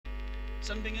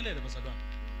Sanibingelele bazalwane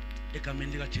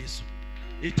egameni lika Jesu.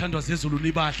 Ithandwa zezulu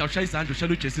nibahla ushaya izandla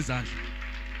ushaya uJesu izandla.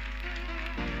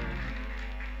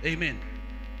 Amen.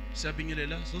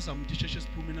 Siyabingelela sizozama ukuthi isheshe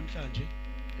siphume namhlanje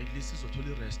ekulisi sizothola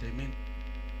irest. Amen.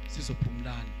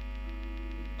 Sizophumlana.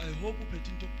 I hope uphethe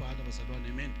into yokubhala bazalwane.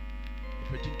 Amen.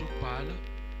 Uphethe into yokubhala.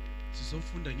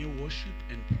 Sizofunda nge-worship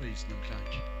and praise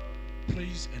namhlanje.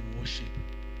 Praise and worship.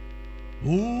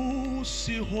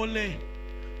 Usihole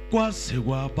kwaze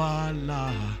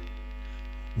kwabala.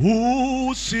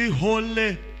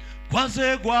 Usihole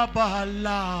kwaze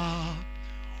kwabala.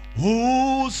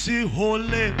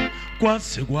 Usihole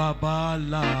kwaze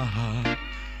kwabala.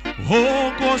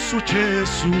 Oh Nkosi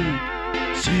uJesu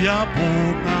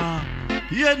siyabonga.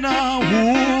 Yena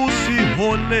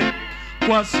usihole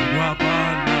kwaze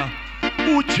kwabala.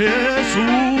 uJesu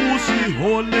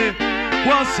usihole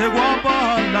kwaze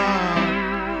kwabala.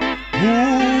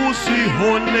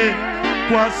 Usihole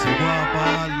kwaze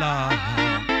kwabala.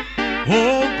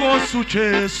 Oh Nkosi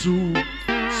uJesu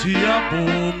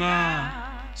siyabonga.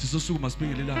 Sizosukuma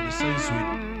sibingelelana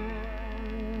sayizweni.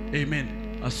 Amen.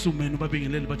 Asumeni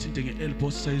ubabingelele bathinte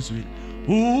ngeelbow sayizweni.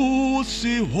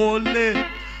 Usihole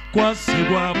kwaze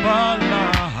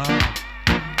kwabala.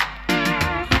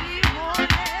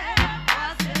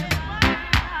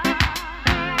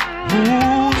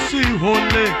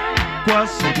 Usihole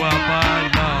kwaze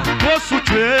kwabala. Nkosi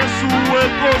uJesu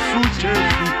Nkosi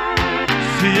uJesu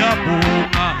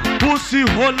siyabonga.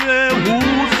 Usihole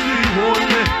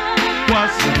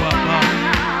kwaze kwabala.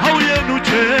 Awuyena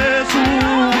uJesu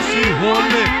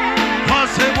usihole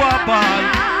kwaze kwabala.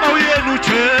 Awuyena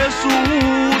uJesu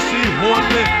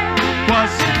usihole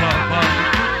kwaze kwabala.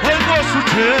 Nkosi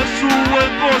uJesu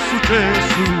Nkosi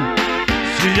uJesu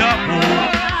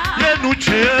siyabonga. Yena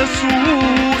uJesu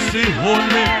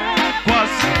usihole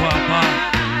kwaze kwabala.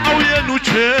 Awuyena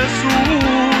uJesu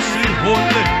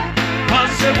usihole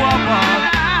kwaze kwabala.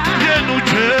 Yena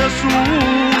uJesu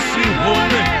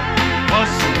usihole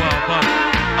kwaze kwabala.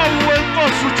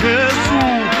 Nkosi uJesu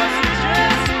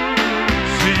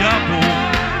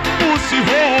siyabonga.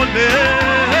 Usihole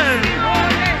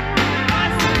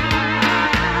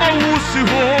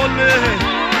usihole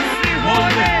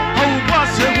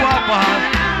kwaze kwabala.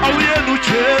 Awuyena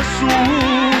uJesu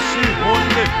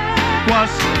usihole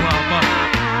kwaze kwabala.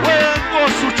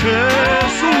 Nkosi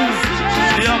uJesu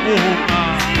siyabonga.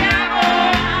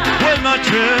 Wena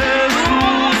Jesu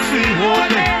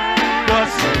usihole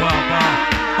kwaze kwabala.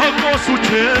 Nkosi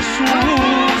uJesu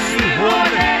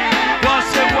usihole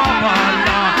kwaze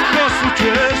kwabala. Nkosi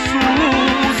uJesu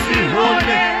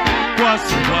usihole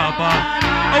kwaze kwabala.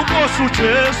 Nkosi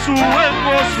uJesu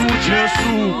Nkosi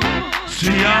uJesu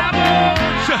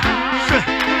siyabonga.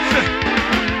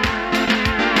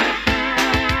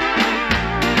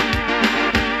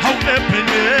 How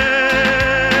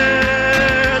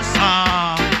Ebenezer,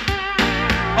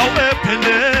 how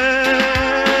Ebenezer,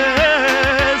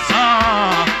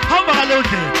 how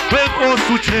Malonde, Nkosi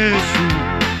uJesu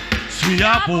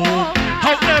siyabonga.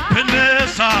 How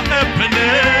Ebenezer,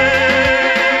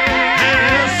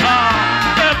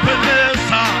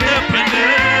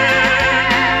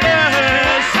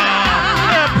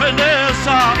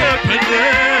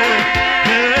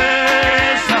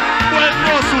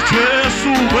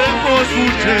 Nkosi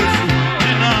uJesu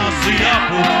thina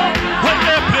siyabonga.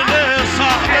 Ebeneza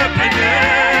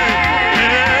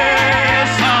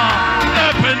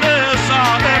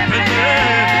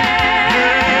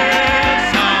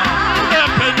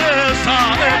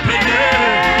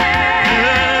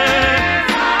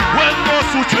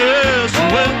Nkosi uJesu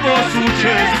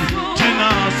thina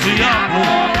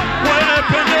siyabonga.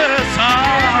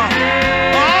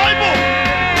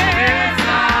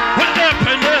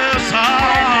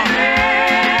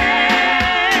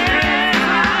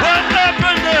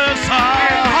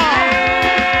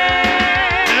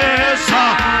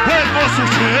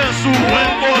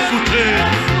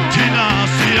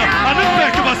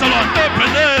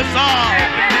 Ebeneza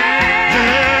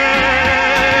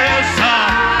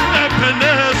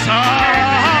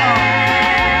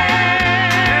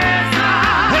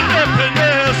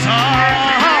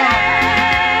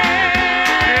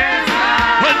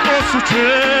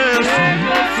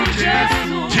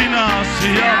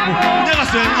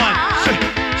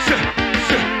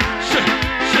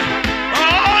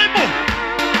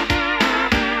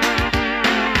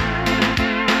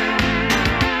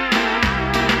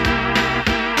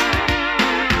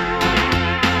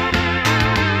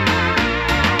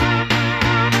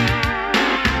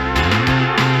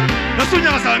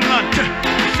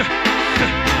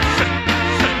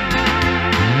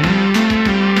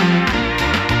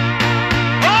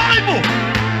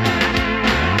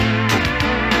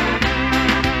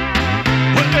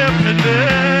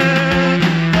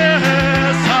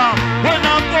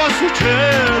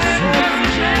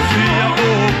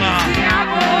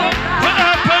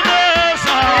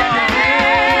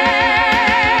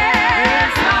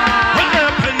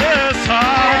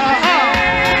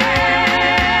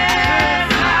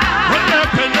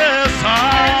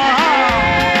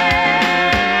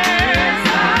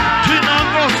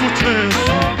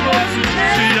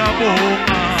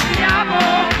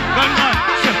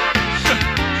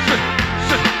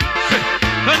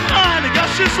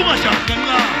majaha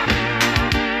kancane.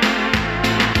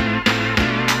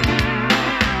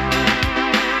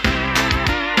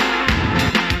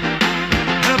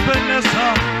 Ebeneza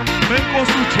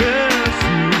benkosi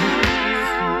uJesu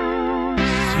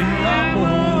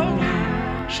siyabonga.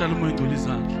 Shalom ingcwele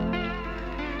izandla.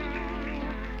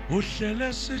 Uhlele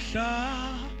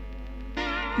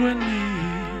sidlalweni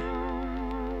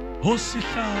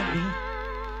osihlalo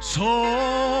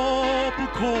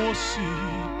sobukhosi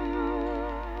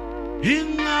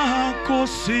ingakho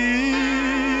sikudumisa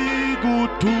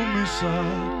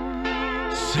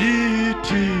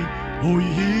sithi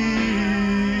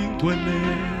uyingcwele.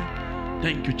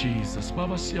 Thank you Jesus.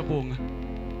 Baba siyabonga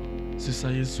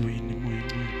sisayezweni moya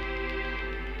ngcwele.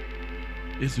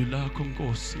 Izwi lakho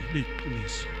Nkosi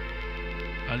liqiniso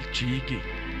alijiki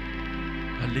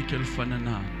alikho elifana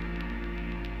nalo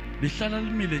lihlala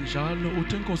limile njalo.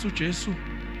 Uthe Nkosi uJesu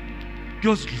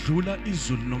kuyozidlula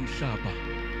izulu nomhlaba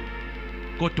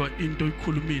kodwa into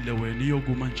ikhulumile wena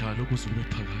iyokuma njalo kuze ube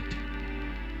phakade.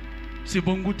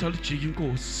 Sibonga ukuthi alijiki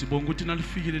Nkosi, sibonga ukuthi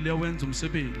nalifikile liyawenza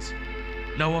umsebenzi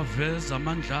lawaveza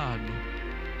amandlalo.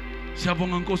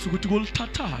 Siyabonga Nkosi ukuthi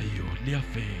kulithathayo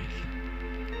liyavela.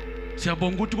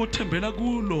 Siyabonga ukuthi kothembela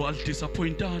kulo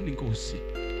alidisappointani Nkosi.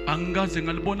 Angikaze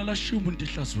ngalibona lashiya umuntu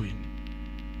ehlazweni.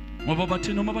 Ngoba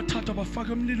bathe noma bathatha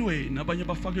bafaka emlilweni abanye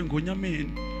bafaka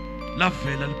engonyameni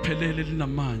lavela liphelele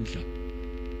linamandla.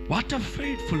 What a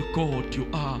faithful God you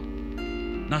are.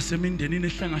 Nasemindenini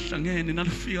ehlangahlangene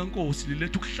nalifika Nkosi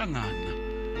liletha ukuhlangana.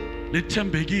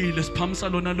 Lithembekile siphamisa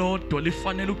lona lodwa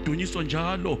lifanele ukudunyiswa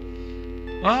njalo.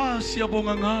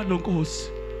 Siyabonga ngalo Nkosi.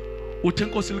 Uthe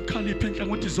Nkosi likhaliphe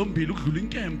enhlangothi zombili ukudlula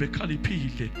inkembe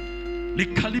ekhaliphile.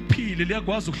 Likhaliphile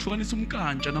liyakwazi ukuhlukanisa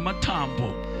umkanja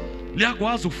namathambo.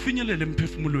 Liyakwazi ukufinyelela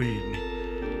emphefumulweni.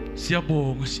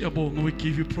 Siyabonga, siyabonga. We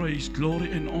give you praise,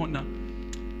 glory and honor.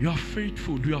 You are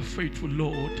faithful, you are faithful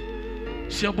Lord.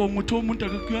 Siyabonga ukuthi umuntu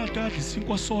akakuyadla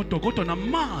isinkwa sodwa kodwa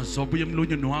namazwi abuye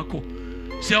emlonyeni wakho.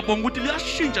 Siyabonga ukuthi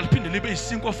liyashintsha liphinde libe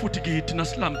isinkwa futhi kithi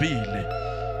nasilambile.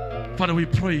 Father, we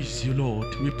praise you,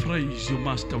 Lord. We praise you,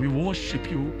 Master. We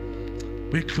worship you.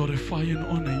 We glorify and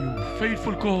honor you.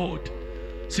 Faithful God.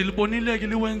 Silibonile ke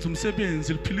liwenza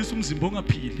umsebenzi liphilisa umzimba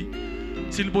ongaphili.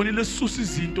 Silibonile susa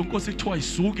izinto Nkosi ethiwa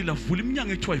isuki lavula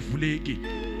iminyango ethiwa ivuleki.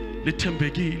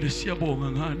 Lithembekile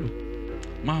siyabonga ngalo.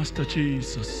 Master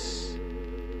Jesus.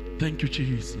 Thank you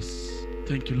Jesus.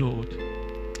 Thank you Lord.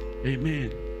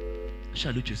 Amen.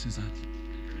 Shall we just izandla?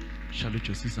 Shall we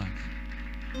just izandla?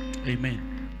 Amen.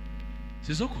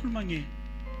 Sizokhuluma nge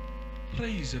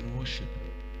praise and worship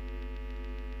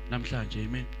namhlanje.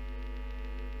 Amen.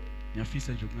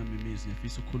 Ngiyafisa nje ukungamemezi,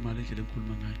 ngiyafisa ukukhuluma le ndlela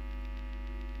engikhuluma ngayo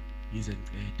ngize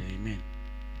ngiqede. Amen.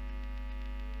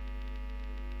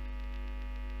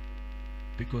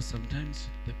 Because sometimes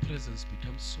the presence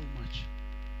becomes so much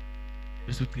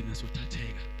bese ugcina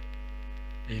sothatheka.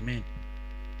 Amen.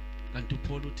 Kanti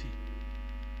uPaul uthi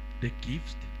the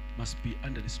gift must be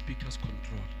under the speaker's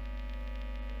control.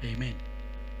 Amen.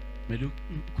 Mele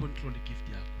ucontrol igift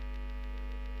yakho.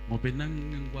 Ngoba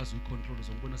nangikwazi ucontrol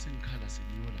uzongibona sengikhala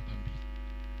seliwe la phambili.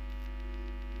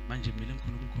 Manje mele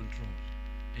ngikhona ukucontrol.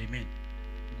 Amen.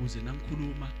 Ukuze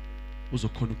nangikhuluma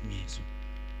uzokhona ukungizwa.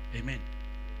 Amen.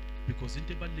 Because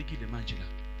into ebalekile manje la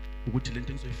ukuthi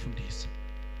lento engizoyifundisa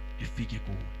ifike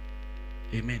kuwe.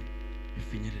 Amen.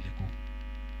 Ifinyelele kuwe.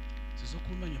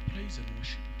 Sizokhuluma nge praise and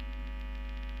worship.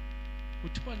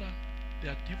 Kuthiwa la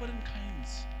there are different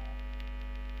kinds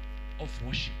of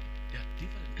worship. There are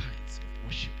different kinds of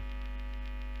worship.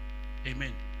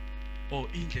 Amen. Or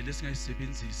indlela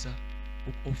esingayisebenzisa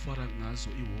ukufara ngazo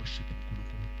iworship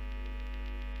uNkulunkulu.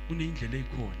 Kunendlela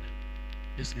ezikhona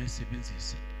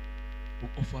esingayisebenzisa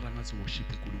ukufara ngazo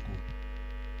worship uNkulunkulu.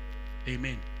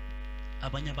 Amen.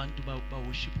 Abanye abantu ba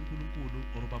worship uNkulunkulu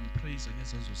or bampraise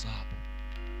ngezenzo zabo.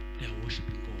 They are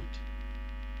worshiping God.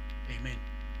 Amen.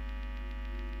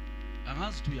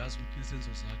 Angazi ukuthi uyazi ukuthi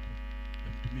izenzo zakho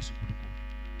yamdumisa uNkulunkulu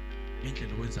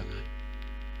ngendlela owenza ngayo.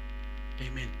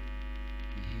 Amen.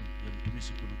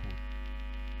 Yamdumisa uNkulunkulu.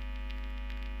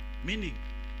 Meaning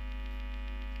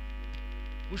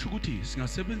kusho ukuthi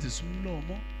singasebenzisa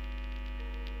umlomo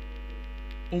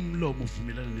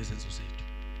uvumelana nezenzo zethu.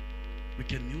 We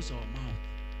can use our mouth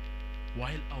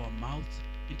while our mouth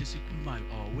into sikhulumayo,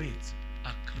 our words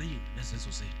agree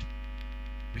nezenzo zethu.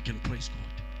 We can praise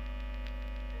God.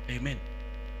 Amen.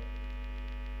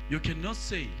 You cannot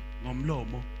say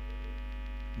ngomlomo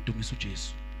ndumisa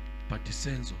uJesu but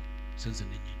isenzo senze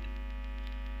nenye into.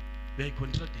 They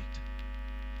contradict.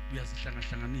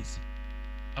 Uyazihlanganisa.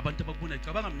 Abantu abakubona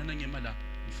icabanga mina ngema la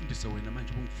ngifundise wena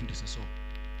manje ubungifundisa so.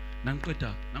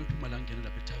 Nangiqeda nangiphuma la ngena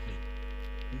lapha eThaveni.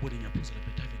 ngibone ngiyaphuza lapha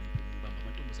ethaveni ngibamba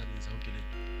amantombazane ngenza yonke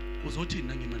lento uzothini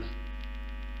nangima la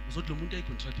uzothi lo muntu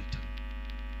ayicontradictor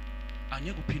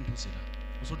angeke uphinduze la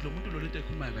uzothi lo muntu lo lento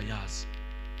ayikhulumayo akayazi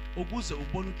ukuze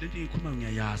ubone ukuthi lento engiyikhulumayo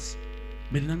ngiyayazi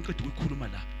mina nangiqeda ukuyikhuluma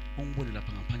la ungibone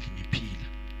lapha ngaphandle ngiphila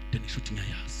then isho ukuthi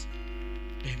ngiyayazi.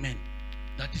 Amen.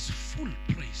 That is full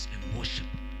praise and worship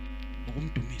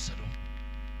ukumdumisa lo.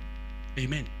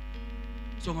 Amen.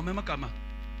 So ngamanye amagama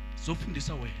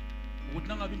zofundisa wena ukuthi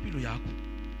nangabe impilo yakho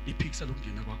iphikisa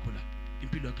lokungena kwakho la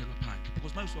impilo yakho ngaphandle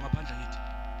because manje ngaphandle ngithi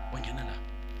wangena la.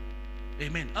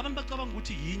 Amen. Abantu bacabanga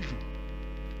ukuthi yindlu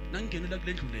nangingenela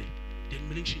kule ndlu leyo then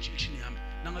kumele ngishintshe iction yami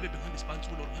nangabe bengihamba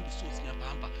isipantsulo ngihamba isosi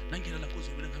ngiyabhamba nangena la nkosi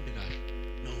kumele ngihambe kahle.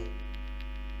 No.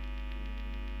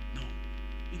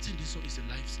 Insindiso is a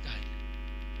lifestyle.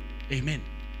 Amen.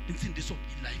 Insindiso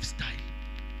is lifestyle.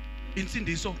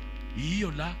 Insindiso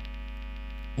yiyo la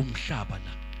umhlaba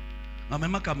la. Ngamanye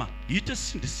amagama yithi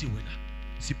sisindisiwe la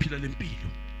siphila lempilo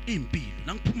impilo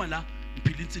nangiphuma la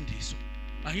ngiphila insindiso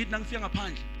angithi nangifika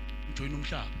ngaphandle ngijoyina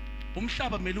umhlaba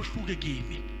umhlaba kumele uhluke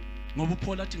kimi ngoba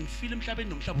uphola athi ngifile emhlabeni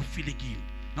nomhlaba ufile kimi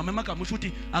ngamanye amagama usho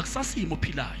ukuthi akusasimo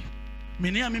ophilayo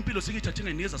mina yami impilo sikithathe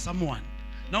nginikeza someone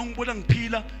now ngibona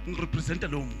ngiphila ngirepresenta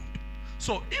lo muntu.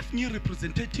 So if ngi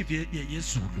representative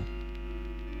yezulu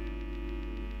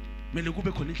mele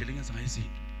kube khona indlela engenza ngayo izinto.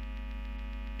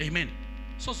 Amen.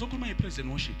 So sokhuluma ngepraise and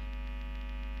worship.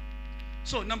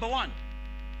 So number 1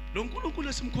 lo nkulunkulu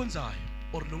esimkhonzayo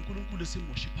or lo nkulunkulu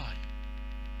esimworshipayo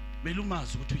mele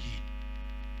umazi ukuthi uyini.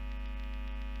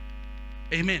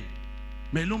 Amen.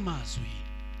 Mele umazi uyini.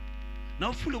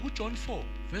 Now ufunda ku John 4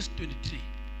 verse 23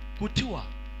 kuthiwa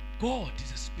God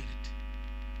is a spirit.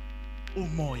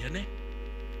 Umoya ne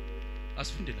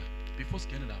asifunde la before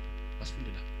sigene lapho asifunde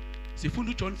la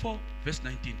sifunda John 4 verse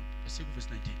 19 asiku verse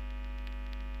 19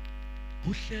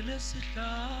 uhlele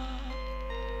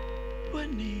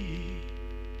sihlalweni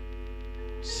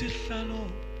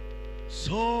sihlalo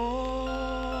sobukhosi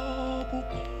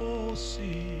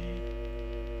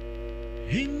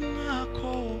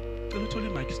ingakho cela uthole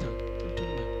imic stand cela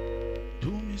uthole imic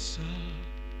dumisa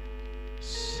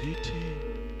sithi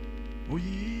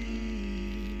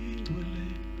uyingcwele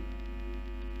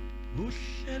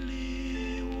uhleli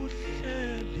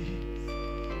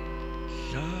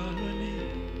hlalweni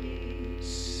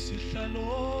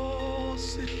sihlalo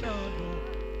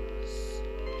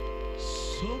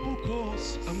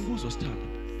sobukhosi angikuzwa sithando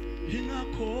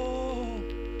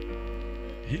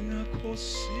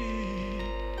ingakhosi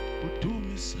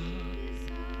udumisa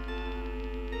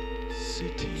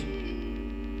sithi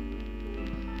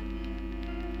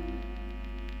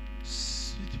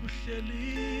uhleli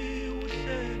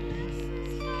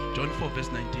John 4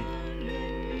 verse 19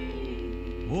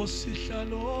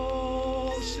 sihlalo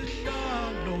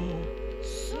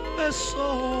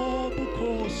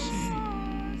esobukhosi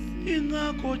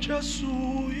ingakho Jesu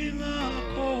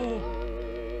ingakho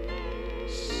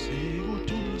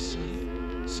sikudumisa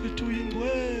sithi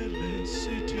uyingcwele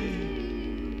sithi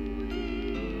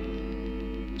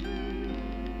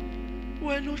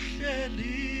wena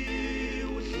uhleli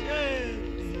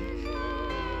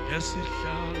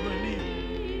esihlalweni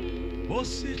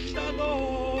sihlalo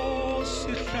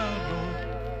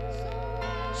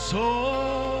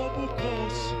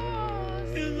sobukhosi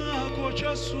ingakho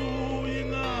Jesu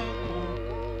ingakho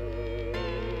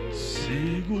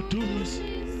sikudumisa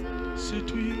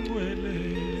sithi uyingcwele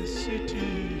sithi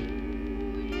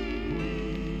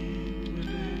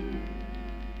uyingcwele.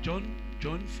 John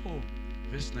 4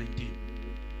 verse 19.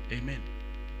 Amen.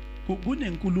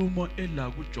 Kunenkulumo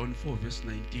ela ku John 4 verse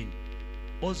 19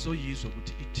 ozoyizwa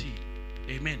ukuthi ithi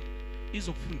amen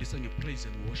izokufundisa ngepraise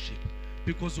and worship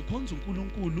because ukhonza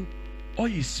uNkulunkulu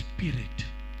oyispirit.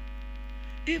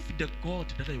 If the God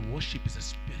that I worship is a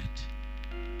spirit,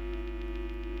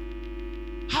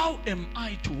 how am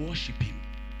I to worship him?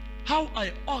 How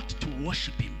I ought to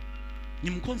worship him?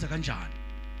 Ngimkhonza kanjani?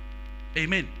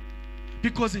 Amen.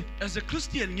 Because as a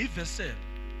Christian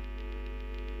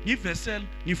ngivessel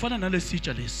ngifana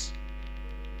nalesitsha lesi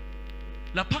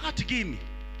la phakathi kimi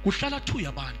kuhlala 2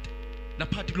 yabantu la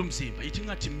phakathi kulomzimba ithi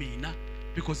ngathi mina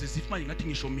because as if manje ngathi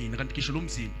ngisho mina kanti ngisho lo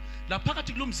mzimba la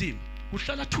phakathi kulomzimba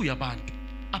kuhlala 2 yabantu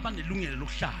abanelungelo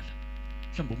lokuhlala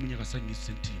mhlawumbe omunye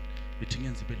akasangizisentini ethi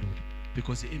ngenze belula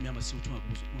because emyama sithi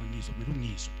ungangizwa kumele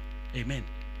ungizwe. Amen.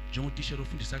 Njengotishela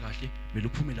ofundisa kahle kumele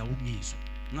uphume la ungizwe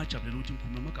ngajabulela ukuthi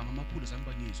ngikhuluma amagama amakhulu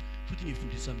zangibangizwe futhi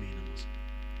ngifundisa mina mos.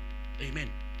 Amen.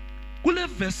 Kule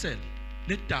vessel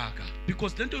ledaka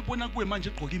because lento ibona kuwe manje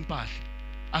egqoka impahla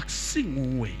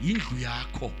akusinguwe indlu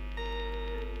yakho.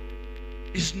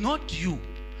 It's not you.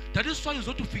 That is why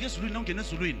uzothi ufike ezulwini nawungena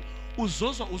ezulwini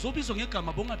uzobizwa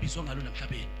ngegama bongabizwa ngalo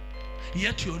namhlabeni.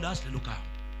 Yet uyolazi lelo gama.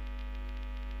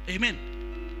 Amen.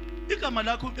 Igama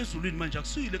lakho ezulwini manje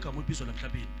akusuyile igama ubizwa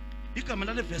namhlabeni. Igama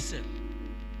lale vessel.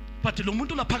 But lo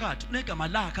muntu laphakathi unegama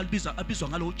lakhe abizwa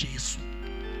ngalo uJesu.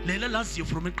 Lela laziyo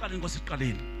from eqaleni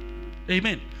kwasiqaleni.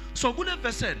 Amen. So kule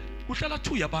vessel kuhlala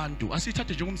 2 yabantu,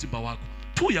 asithathe njengomzimba wakho.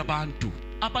 2 yabantu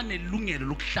abanelungelo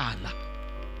lokuhlala.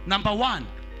 Number 1,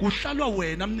 kuhlalwa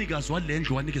wena mnikazi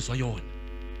walendlu wanikezwa yona.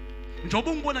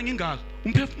 Njoba ungibona ngingaka,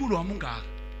 umphefumulo wami ungaka.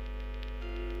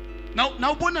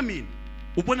 Now ubona mina,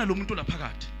 ubona lo muntu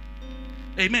laphakathi.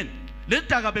 Amen. Le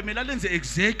daka bemela lenze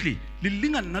exactly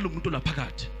lilingana nalo muntu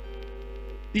laphakathi.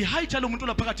 I-height yalo muntu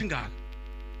laphakathi ingaka.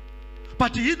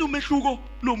 But yini umehluko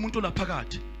lo muntu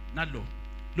laphakathi nalo?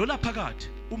 Lo laphakathi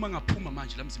uma ngaphuma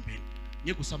manje la mzimbeni,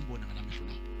 ngeke usambona ngalamehlo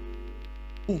lawo.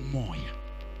 Umoya.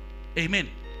 Amen.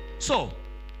 So,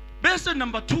 bese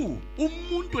number 2,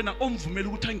 umuntu wena omvumela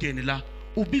ukuthi angene la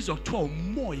ubizwa kuthiwa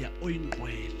umoya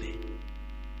oyingcwele.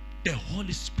 The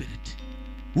Holy Spirit.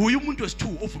 Uyu umuntu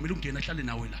wesi2 ovumela ukungena ahlale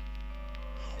nawe la.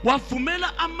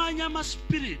 Wavumela amanye ama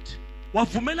spirit,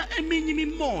 wavumela eminye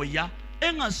imimoya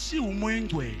engasiwo umoya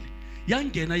engcwele,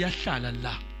 yangena yahlala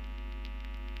la.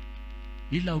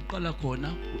 Yila uqala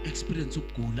khona u-experience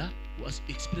ukugula,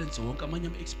 u-experience wonke amanye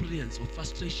ama-experience of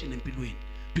frustration empilweni,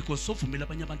 because sovumela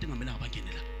abanye abantu engamelanga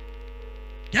bangene la.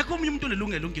 Yakho omunye umuntu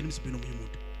olelungelo ongena emzimbeni omunye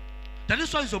umuntu. That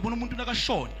is why uzobona umuntu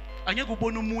nakashona, angeke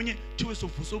ubone omunye thiwe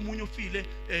sovusa omunye ofile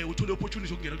uthole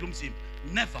opportunity yokungena kulo mzimba.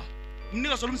 Never.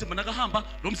 Umnikazi lo mzimba nakahamba,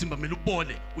 lo mzimba kumele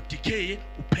ubole, udecay,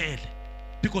 uphele,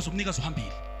 because umnikazi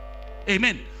uhambile.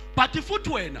 Amen. But futhi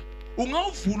wena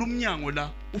ungawuvula umnyango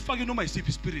la, ufake noma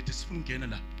isiphi spirit esifuna ukungena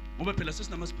la. Ngoba phela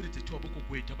sesinama spirit ethiwa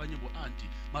bogokwethu abanye bo auntie,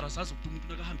 mara sazi ukuthi umuntu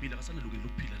nakahambile akasanalungelo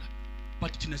lokuphila la.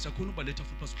 But thina siyakhona ubaletha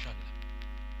futhi bazohlala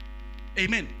la.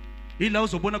 Amen. Yila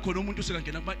uzobona khona umuntu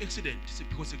sekangena kuma accident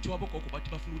because kuthiwa bogogo bathi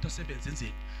bafuna ukuthi asebenze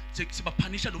enzeni.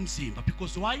 Sibapanisha lo mzimba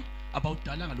because why?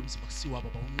 Abawudala ngalo mzimba kusiwa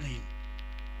abawunqini.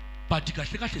 But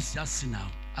kahle kahle siyazi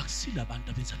nawo akusila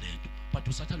abantu abenza lento, but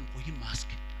usathana ugqoka imask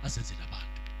azenzela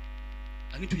abantu.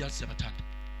 Angithi uyazi siyabathanda.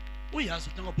 Uyazi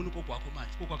ukuthi ngabona ugogo wakho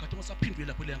manje, ugogo wakhe asaphindwe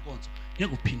lapho le nkonzo,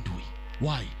 ngeke uphinduye.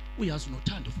 Why? Uyazi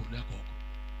unothando for le gogo.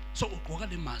 So ugqoka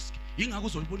le mask. Ingakho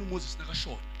uzolibona uMoses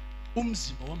nakashona.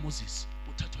 Umzimba waMoses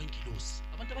uthathwa ingilosi.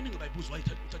 Abantu abaningi bayibuza why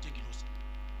uthatha ingilosi.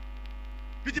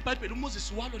 Lithi iBhayibheli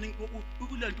uMoses walwa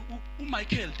ukulento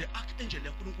uMichael the archangel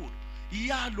yaNkulunkulu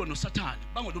iyalwa noSathane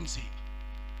bangolo mzimba.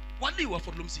 Kwaliwa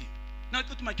for lo mzimba.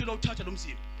 Nathi uthi Michael uthatha lo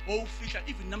mzimba, owufihla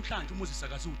even namhlanje uMoses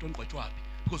akazi uTongqwatshwapi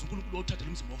because uNkulunkulu uthatha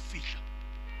lo mzimba owufihla.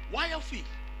 Why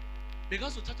awufihla?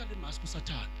 Bekazothatha le mask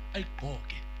uSathane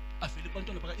ayigqoke avele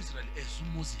abantwana bakaIsrael as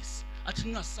uMoses athi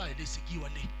ningasayi lesikiwa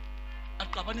le.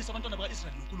 Aqabanisa abantwana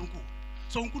bakaIsrael noNkulunkulu.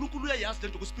 So uNkulunkulu uyayazi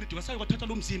lento kuSpirit wasayi wathatha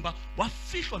lo mzimba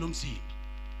wafihlwa lo mzimba.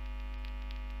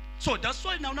 So that's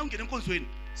why now ungena enkonzweni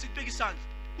sikubeka isandla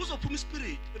kuzophuma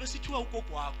iSpirit ebesithiwa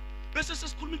ugogo wakho bese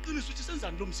sesikhuluma iqiniso ukuthi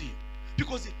senzani lo mzimba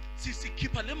because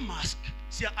sikhipha le mask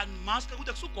siya unmask ukuthi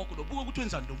akusugogo lo buka ukuthi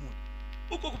wenzani lo muntu.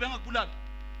 Ugogo bengakubulala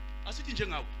asithi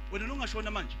njengawe wena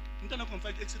longashona manje umntana wakho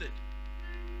ngomfake accident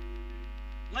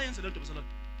ngayenza lento besala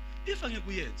if angeke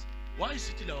uyenze why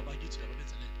sithi laba bakithi laba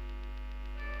benza lento.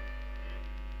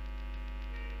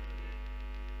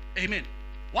 Amen.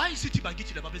 Why sithi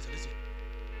bakithi laba benza lento?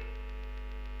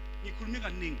 Ngikhuluma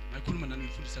kaningi, ngayikhuluma nami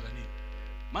ngifundisa kaningi.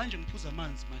 Manje ngiphuza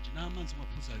amanzi manje na amanzi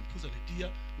ngaphuza ngiphuza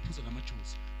letiya ngiphuza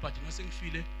namajuice but mase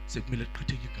ngifile sekumele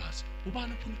qhitheke igazi.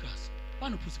 Ubani uphuma igazi?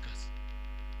 Bani uphuza igazi?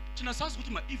 Thina sazi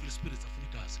ukuthi ma evil spirits afuna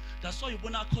igazi. That's why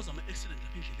ubona cause ama accident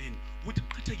lapha endleleni ukuthi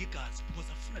qhitheke igazi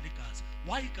because afuna legazi.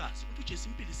 Why igazi? Ukuthi uJesu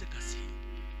impilo isegazini.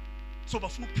 So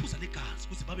bafuna ukuphuza legazi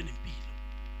ukuze babe nempilo.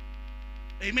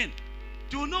 Amen.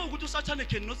 Do you know ukuthi uSathane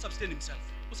cannot sustain himself?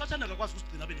 uSathane akakwazi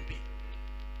ukugcina abe nempilo.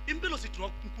 Impilo sidrowa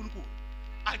kuNkulunkulu.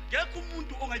 Akekho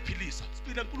umuntu ongayiphilisa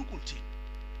sipila uNkulunkulu thina.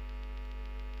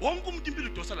 Wonke umuntu impilo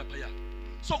idosa lapha ya.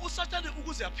 So uSathane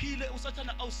ukuze aphile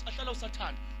uSathane ahlala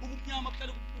uSathane ubumnyama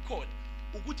kuhlala ukhona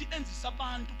ukuthi enzisa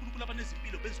abantu uNkulunkulu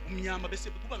abanezimpilo benze ubumnyama bese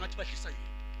kuba ngathi badlisa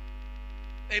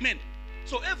yini. Amen.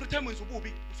 So every time wenza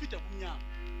ububi ufida ubumnyama.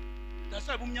 That's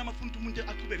why ubumnyama ufuna umuntu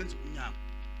aqhubeke enze ubumnyama.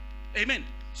 Amen.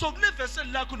 So kule vessel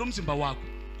lakho lo mzimba wakho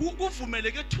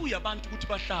kuvumeleke 2 yabantu ukuthi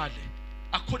bahlale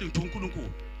according to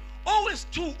uNkulunkulu. Always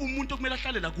 2 umuntu okumele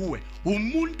ahlale la kuwe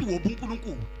umuntu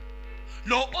wobuNkulunkulu.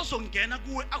 Lo ozongena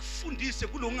kuwe akufundise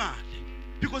kulongale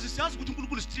because siyazi ukuthi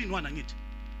uNkulunkulu is3 one angithi.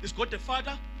 Is God the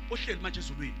Father ohleli manje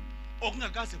ezulwini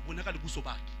okungakaze kubonakala kuso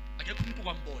bakhe. Akekho umuntu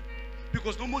kwambona.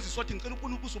 because no Moses wathi ngicela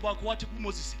ukubona ubuso bakho, wathi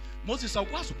kuMoses, Moses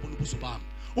awukwazi ukubona ubuso bami.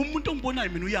 Umuntu ongibonayo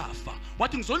mina uyafa.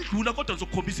 Wathi ngizondlula kodwa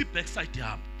ngizokukhombisa i-back side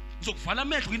yami. Ngizokuvala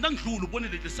amehlo into ngidlula ubone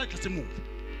le side lasemuva.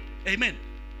 Amen.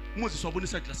 Moses wabona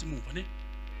iside lasemuva ne.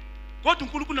 Kodwa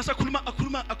uNkulunkulu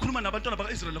akhuluma nabantwana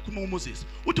bakaIsrael, akhuluma ngoMoses.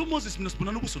 Uthi uMoses mina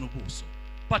sibonana ubuso nobuso.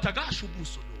 But akasho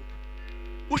ubuso lobo.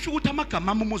 Usho ukuthi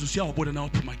amagama ami uMoses uyawabona nawo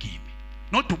aphuma kimi.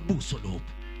 Not ubuso lobo.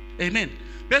 Amen.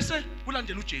 Bese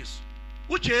kulandela uJesu.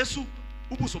 uJesu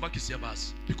ubuso bakhe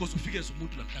siyabazi because ufikeza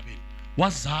umuntu la emhlabeni.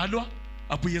 Wazalwa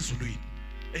abuye ezulwini.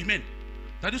 Amen.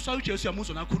 That is why uJesu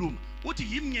yamuzwa nakhuluma. Uthi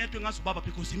yimi ngedwa ngazi ubaba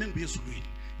because yimi ngibuye ezulwini.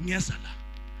 Ngiyeza la.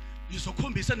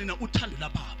 Ngizokhombisa nina uthando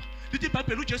laBaba. Lithi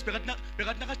iBhayibheli uJesu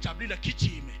bekathi nakajabulile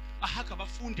agijime, ahaka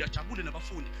abafundi, ajabule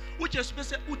nabafundi. uJesu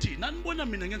bese uthi nanibona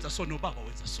mina ngenza so noBaba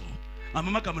wenza so.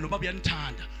 Amagama noBaba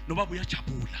uyanithanda, noBaba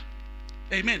uyajabula.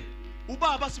 Amen.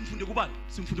 uBaba simfunde kubani?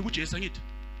 Simfunde kuJesu ngithi.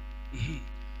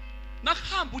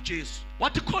 Nakuhamba uJesu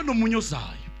wathi khona umunye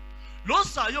ozayo. Lo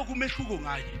zayo kumehluko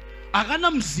ngaye.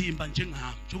 Akanamzimba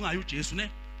njengami, njengayo uJesu ne.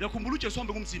 Uyakhumbula uJesu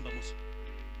uhambe kumzimba musa.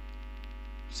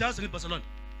 Siyazi ngithi bazalwane.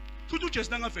 Futhi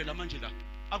uJesu nangavela manje la.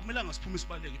 Akumelanga siphume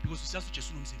sibaleke because siyazi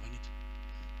uJesu unomzimba ngithi.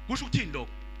 Kusho ukuthini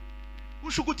lokho?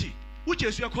 Kusho ukuthi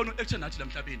uJesu uyakhona uact nathi la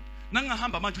emhlabeni.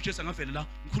 Nangahamba manje uJesu angavela la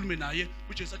ngikhulume naye.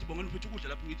 uJesu athi bongani uphethe ukudla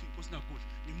lapho ngithi inkosi nakudla.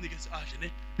 Ngimnikeze adle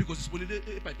ne because sibonile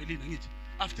eBhayibhelini ngithi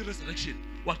after resurrection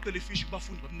waqela ifish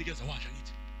kubafundi bamnikeza wadla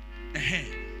ngithi.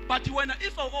 But wena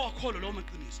if awakholwa lawo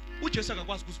maqiniso uJesu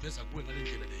akakwazi ukuziveza kuwe ngale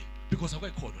ndlela leyo because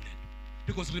akwayikholwa lento.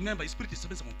 Because remember ispirit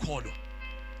isebenza ngokukholwa.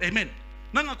 Amen.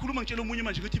 Nangakhuluma ngitshela umunye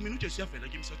manje ukuthi mina uJesu uyavela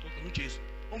kimi saxoxa noJesu.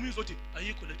 Omunye uzothi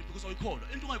ayikho lento because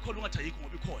awuyikholwa. Into ongayikholwa ungathi ayikho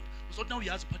ngoba ikhona. Uzothi na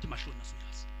uyazi uphathe mahloni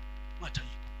nasuyazi. Ungathi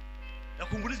ayikho.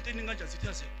 Yakhumbula izinto eziningi kanjani sithi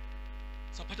yazi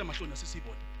saphatha mahloni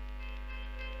nasisibona.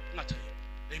 Ungathi ayikho.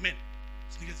 Amen.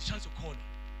 Sinikeza ichance yokukholwa.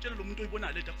 Tshela lo muntu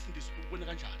oyibonayo lento akufundisa ukubona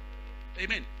kanjani.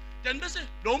 Amen. Then bese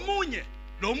lo munye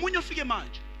ufike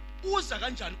manje uza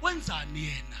kanjani kwenzani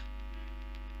yena?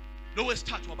 Lo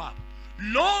wesithathu wababa.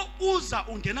 Lo uza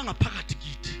ungena ngaphakathi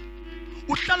kithi.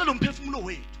 Uhlala lo mphefumulo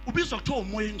wethu. Ubizwa kuthiwa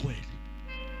umoya engcwele.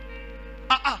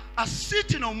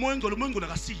 Asithi no umoya engcwele, umoya engcwele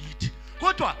akasiyithi.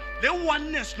 Kodwa le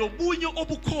oneness lobunye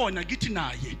obukhona kithi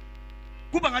naye.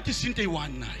 Kuba ngathi isinto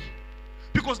eyi-one naye.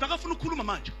 Because nakafuna ukukhuluma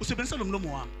manje usebenzisa lo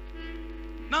mlomo wami.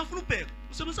 Nakafuna ukubheka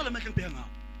usebenzisa lamehlo engibheka ngawo.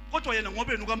 Kodwa yena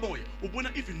ngoba yena ukamoya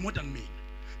ubona even more than mina.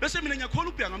 Bese mina ngiyakhola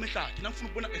ukubheka ngamehlo akhe, nangifuna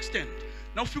ukubona extend.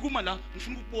 Na ufika uma la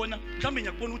ngifuna ukubona, mhlambe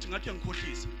ngiyakubona ukuthi ngathi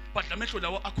ngikhohlisa. But lamehlo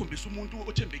lawo akhombisa umuntu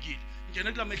othembekile.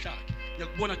 Ngiyena kula mehlo akhe,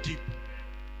 ngiyakubona deep.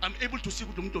 I'm able to see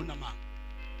ukuthi umuntu onamanga.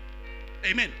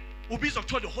 Amen. Ubizwa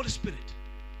kuthiwa the Holy Spirit.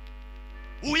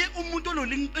 Uye umuntu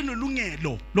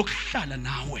onolungelo lokuhlala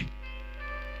nawe.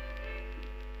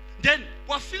 Then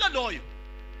kwafika loyo.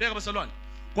 Beka bazalwane.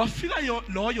 Kwafika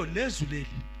loyo lezu leli.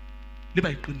 Liba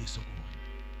iqiniso kuwe.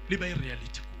 Liba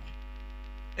ireality kuwe.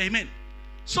 Amen.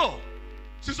 So,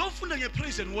 sizofunda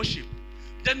ngepraise and worship.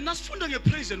 Then nasifunda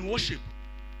ngepraise and worship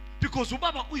because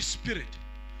ubaba uyispirit.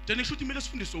 Then isho ukuthi kumele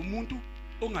sifundise umuntu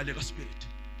ongaleka spirit.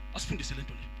 Asifundise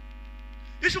lento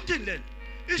le. Isho ukuthini lento?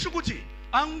 Isho ukuthi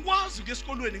angikwazi ukuya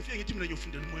esikolweni ngifike ngithi mina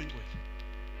ngiyofundela umoya engcwele.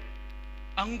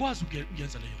 Angikwazi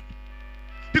ukuyenza leyo nto.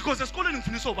 Because esikolweni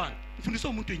ngifundisa ubani? Ngifundisa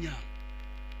umuntu enyama.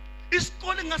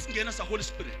 Isikole ngasingena sa Holy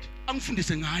Spirit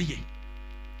angifundise ngaye.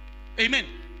 Amen.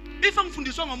 If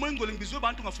angifundiswa ngomoya engcwele ngibizwe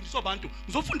abantu ngafundiswa abantu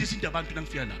ngizofundisa into yabantu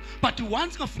nangifika la. But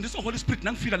once ngafundiswa Holy Spirit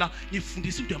nangifika la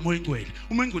ngifundisa into yamoya engcwele.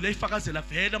 Umoya engcwele ayifakazela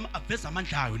vela aveza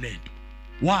amandla ayo lento.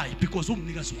 Why? Because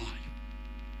umnikazi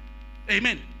wayo.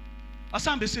 Amen.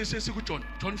 Asambe siku John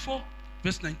 4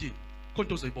 verse 19.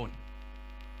 Konto uzayibona.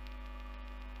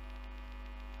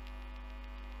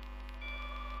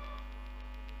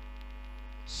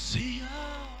 Siya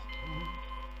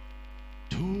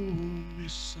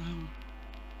tumisa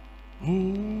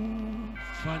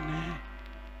ufane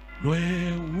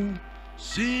lwewu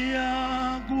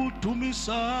siya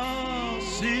kutumisa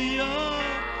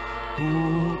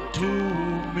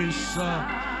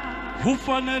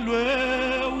ufanelwe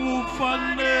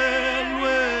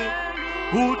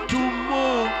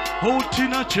utumo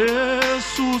utina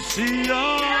Jesu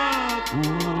siya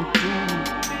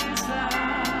kutumisa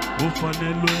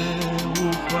ufanelwe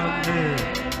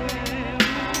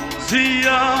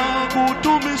siya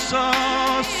kutumisa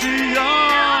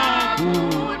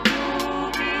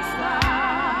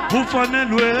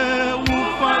ufanelwe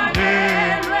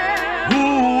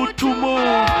utumo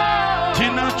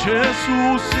tina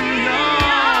Jesu siya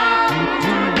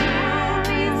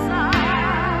kutumisa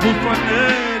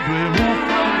ufanelwe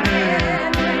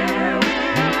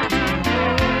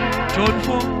John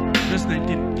 4 verse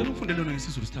 19. Ngicela ufundele lona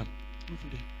ngesizulu sithaba.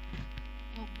 Ufundele.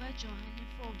 kaJohane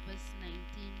 4 verse 19.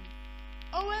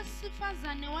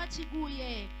 Owesifazane wathi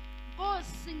kuye,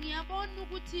 Nkosi, ngiyabona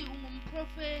ukuthi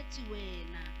ungumprofeti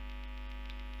wena.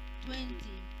 20.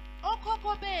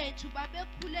 Okhokho bethu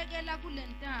babekhulekela kule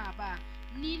ntaba,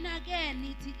 nina ke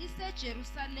nithi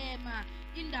iseJerusalema,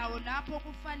 indawo lapho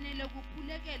kufanele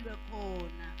kukhulekelwe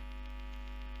khona.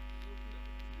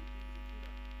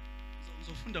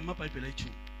 Uzofunda amabhayibheli ayi-2.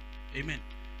 Amen.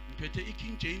 Ngiphethe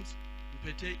iKing James,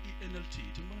 ngiphethe iNLT.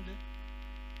 Ngibona le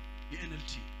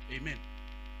iNLT. Amen.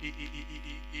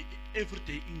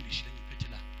 Everyday English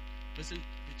lengiphethe la. Bese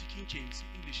ngiphethe King James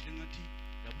English lengathi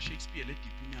yabo Shakespeare le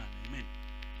deep unyana. Amen.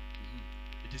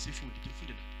 Bese sifunde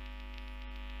la.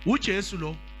 uJesu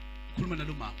lo ukhuluma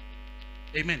nalo mama.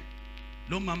 Amen.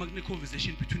 Lo mama kune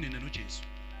conversation between yena noJesu.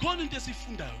 Khona into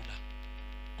esifundayo la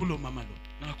kulo mama lo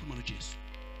nakakhuluma noJesu.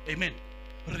 Amen.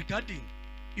 Regarding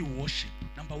worship,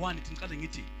 number 1 ithi ngiqale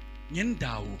ngithi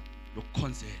ngendawo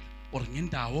yokukhonzela or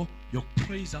ngendawo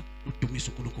yokupraise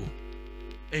udumisa uNkulunkulu.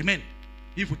 Amen.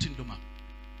 Ivuthini lo mama.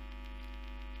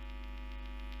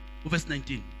 Verse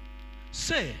 19.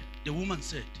 Say, the woman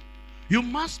said, you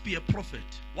must be a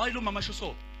prophet. Why lo mama sho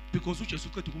so? Because uJesu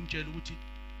uqeda ukumtshela ukuthi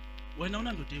wena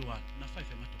unandoda eyi-1 na 5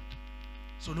 emadoda.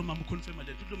 So lo mama uconfirma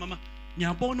le nto. Lo mama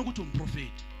ngiyabona ukuthi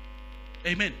umprofeti.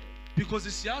 Amen.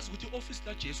 Because siyazi ukuthi office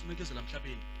la Jesu unikezela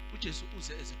emhlabeni uJesu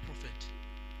uze as a prophet.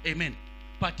 Amen.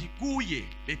 But kuye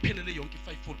bephelele yonke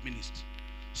i-fivefold ministry.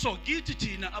 So kithi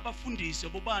thina abafundisi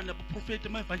abobana abaprofeti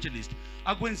ama-evangelist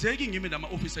akwenzeki ngime nama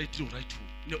office ayi-2 right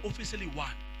 2 ne-office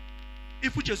eli-1.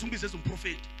 If uJesu ngibiza as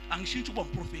umprofeti angishintshi ukuba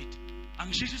umprofeti,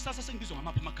 angishishi sasa sengibizwa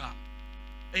ngamaphi amagama.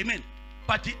 Amen.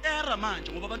 But i-era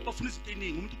manje ngoba abantu bafuna izinto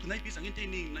eziningi, umuntu ugcina ayibiza ngento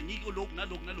eziningi nanyiko lokhu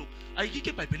nalokhu ayikho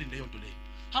eBhayibhelini leyo nto leyo.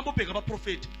 Hamba ubheka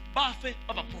abaprofeti bafe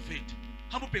babaprofeti,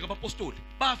 hamba ubheka abapostoli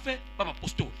bafe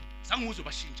babapostoli, sanguzwe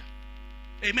bashintsha.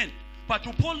 Amen. But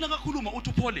uPaul nakakhuluma uthi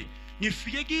uPaul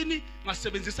ngifike kini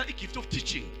ngasebenzisa igift of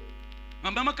teaching.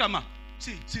 Ngamba amagama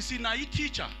sinayo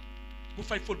i-teacher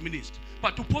ku-fivefold ministry,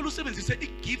 but uPaul usebenzise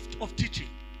i-gift of teaching.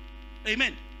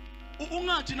 Amen.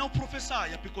 Ungathi na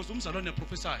uprofesaya because umzalwane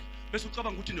uprofesaya bese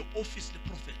ucabanga ukuthi ne-office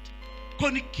le-prophet.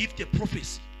 Khona i-gift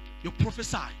ye-prophecy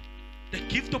yokuprofesaya, the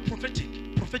gift of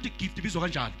prophetic gift ibizwa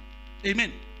kanjalo.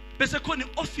 Amen. Bese khona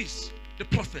i-office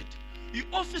le-prophet.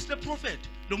 I-office le-prophet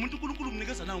lo muntu uNkulunkulu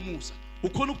umnikeza nawo umusa,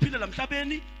 ukhona ukuphilela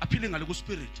emhlabeni aphile ngale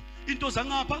ku-spirit. Into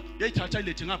zangapha yayithatha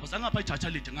ilethe ngapha, zangapha ayithatha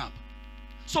ilethe ngapha.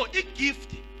 So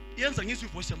i-gift yenza ngizwe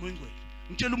ivoice yami engcwele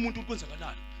ngitshela umuntu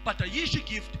ukwenzakalani, but ayisho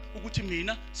i-gift ukuthi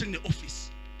mina sengine-office.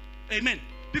 Amen.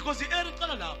 Because i-era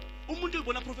iqala lapho umuntu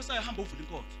uyibona professor ehamba uvula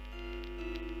inkonzo.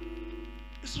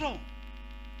 It's wrong.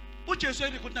 uJesu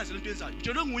ayirecognize lento yenzayo,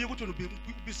 utshelwe nguye ukuthi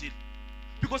ubizile.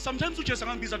 Because sometimes uJesu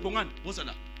angangibiza bongani woza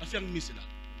la afika ngimise la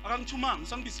akangithumanga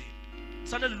ngisangibizile,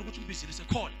 salela ukuthi umbizile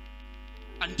sekhona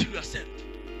until you accept.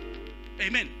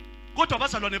 Amen. Kodwa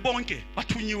abazalwane bonke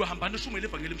bathunyiwe hambani shumele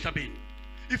evangeli emhlabeni.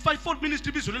 I-fivefold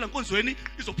ministry bizolela nkonzweni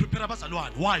izoprepare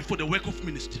abazalwane. Why? For the work of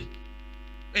ministry.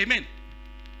 Amen.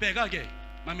 Bheka ke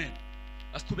mamela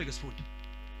asiqhubeke sifunde.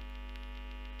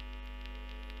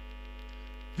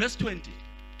 Verse 20.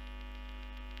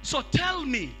 So tell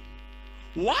me,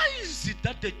 why is it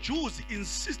that the Jews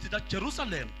insist that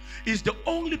Jerusalem is the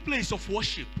only place of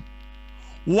worship,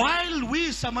 while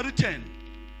we Samaritans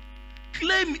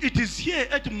claim it is here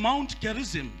at Mount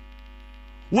Gerizim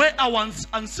where our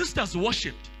ancestors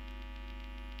worshipped?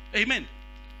 Amen.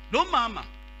 No mama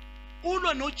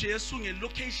ulwa no Jesu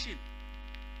ngelocation.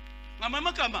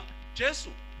 Ngamama kama Jesu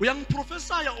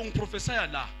uyangiprofesaya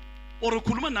ungiprofesaya la or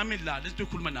ukhuluma nami la lento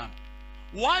ukhuluma nami.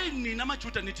 Why nina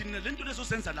amaJuda nithi nina lento lezo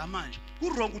senza la manje ku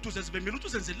wrong ukuthi uzezibemela ukuthi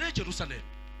uzenze le Jerusalem,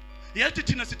 yathi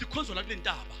thina sithi khonzo la kule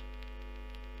ntaba.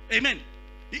 Amen.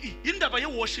 Indaba ye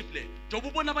worship le njengoba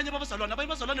ubona abanye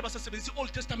abazalwane basebenzisa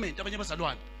i-Old Testament, abanye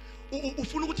abazalwane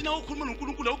ufuna ukuthi nawe ukhuluma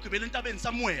noNkulunkulu awugibele entabeni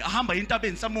somewhere, ahamba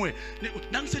entabeni somewhere,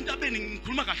 nangisentabeni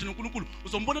ngikhuluma kahle noNkulunkulu,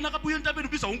 uzombona nakabuya entabeni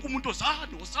ubiza wonke umuntu osana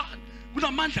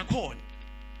kunamandla khona.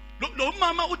 Lo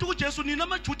mama uthi kuJesu nina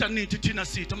amaJuda nithi thina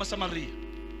sithi amaSamaria.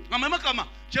 Ngamanye amagama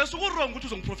Jesu ku wrong ukuthi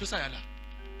uzongiprofesaya la.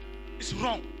 It's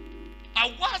wrong.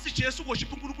 Awukwazi Jesu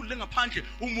worship uNkulunkulu lengaphandle,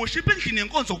 umworship endlini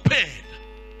yenkonzo kuphela.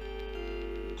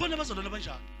 Khona abazalwane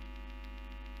abanjalo.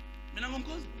 Mina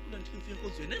ngomkhozi uNkulunkulu angithi ngifike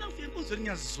enkonzweni, nena ngifike enkonzweni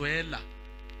ngiyazizwela.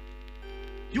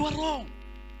 You are wrong.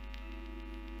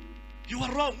 You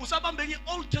are wrong. Usabambe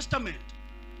nge-Old Testament.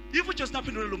 If you just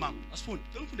naphendule lo mama, asifunde.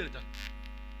 Ngifundele tata.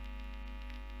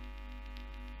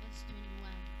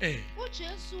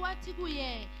 uJesu wathi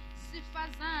kuye,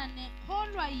 sifazane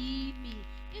kholwa yimi,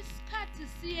 isikhathi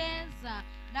siyeza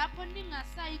lapho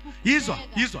ningasayi kukhuleka.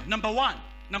 Yizwa number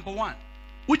one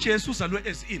uJesu uzalwe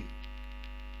as in.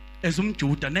 as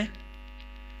umjuda ne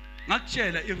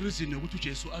ngakutshela ireason ukuthi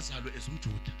uJesu azalwe as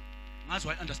umjuda ngazi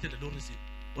why understand the reason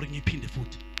or ngiphinde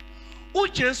futhi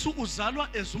uJesu uzalwa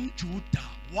as umjuda.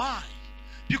 Why?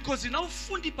 Because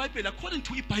nawufunda iBhayibheli according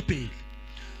to iBhayibheli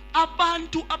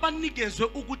abantu abanikezwe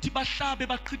ukuthi bahlabe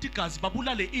baqhithe igazi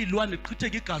babulale izilwane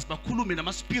qhitheke igazi bakhulume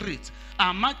nama spirits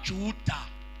amaJuda.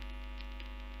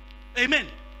 Amen.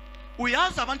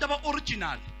 Uyazi abantu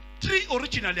aba-original, 3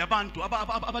 original yabantu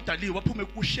abadaliwe baphume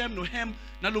kuShem noHam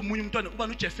nalomunye umntwana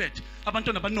ubani uJefet,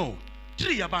 abantwana baNoah.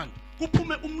 3 yabantu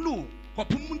kuphume umlungu,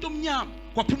 kwaphuma umuntu omnyama,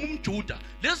 kwaphuma umJuda.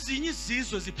 Lezinye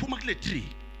izizwe ziphuma kule 3.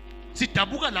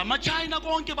 Sidabuka lama China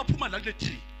konke baphuma la kule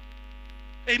 3.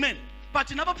 Amen. But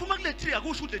nabaphuma kule 3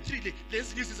 akusho ukuthi le 3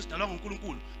 lezinye izizwe zidalwa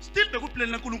nguNkulunkulu. Still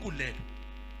bekuplan laNkulunkulu lelo.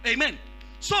 Amen.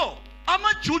 So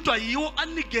amaJuda yiwo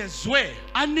anikeziwe.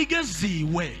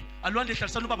 Alwande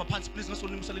hlalisana ubaba phansi please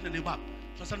ngasona umusalena nebaba.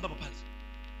 Hlalisana ubaba phansi.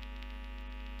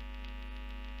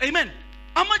 Amen.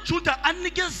 AmaJuda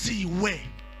anikeziwe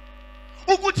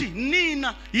ukuthi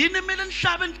nina yini emele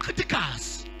nihlabe niqhithe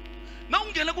igazi. Na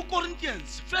ungena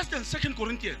kuCorinthians 1st and 2nd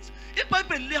Corinthians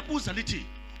iBhayibheli liyabuza lithi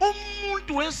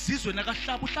umuntu wesizwe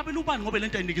nakahlaba uhlabela ubani ngoba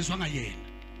lento ayinikezwa ngayena.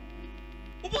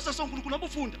 Ubuza sonke uNkulunkulu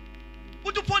abufunda.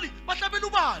 Uthi uPaul bahlabela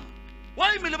ubani?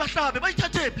 Wayimele bahlabe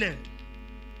bayithathe blend.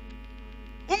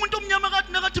 Umuntu omnyama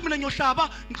nakathi mina ngiyohlaba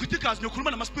ngiqhithe igazi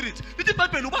ngiyokhuluma nama spirits. Lithi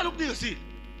iBhayibheli ubani ukunikezile?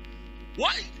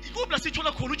 Why? Ikubla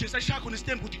sithola khona uJesu ayishaya khona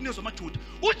istembu ukuthi kunezwe amaJuda.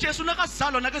 UJesu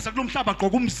nakazalwa nakeza kulomhlaba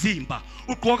ugqoka umzimba.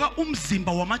 Ugqoka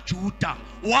umzimba wamaJuda.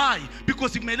 Why?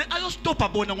 Because kumele ayostopa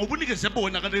bona ngoba unikeze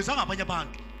bona kanezanga abanye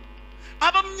abantu.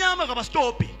 Abamnyama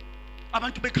akabastopi.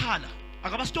 Abantu bekhala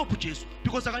akabastopi uJesu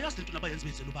because akayazi lento nabayenza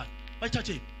bezela ubani.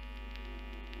 Bayithathe.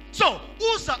 So,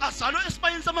 uza azalwa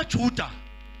esibayeni samaJuda.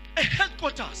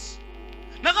 Headquarters.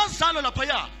 Nakazalwa lapha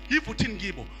ya, yivuthini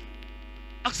ngibo.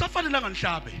 Akusafanelanga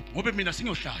nihlabe ngoba mina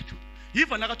singiyohlatshwa.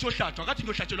 Yiva nakathi yohlatshwa akathi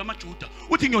ngiyohlatshelwa amaJuda.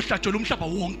 Uthi ngiyohlatshelwa umhlaba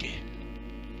wonke.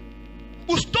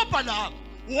 Ustopa la.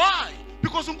 Why?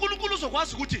 Because uNkulunkulu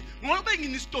uzokwazi ukuthi ngoba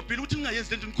nginistopile ukuthi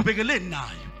ningayenzi lento niqhubekeleni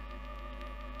nayo.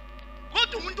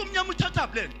 Kodwa umuntu omnyama uthatha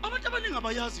blend. Abantu abaningi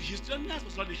abayazi history, aniyazi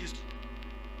basilwane history.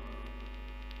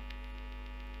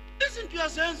 Izinto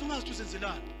uyazenza ungazi ukuthi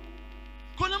uzenzelani.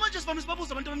 Khona manje sivamisa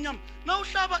babuza abantu abamnyama, na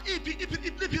uhlaba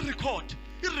iphi record?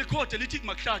 I-record elithi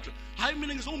kumakuhlatshwe. Hayi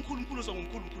mina ngizongumkhulu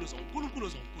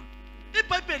uzongumkhulu.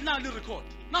 iBhayibheli nalo i-record,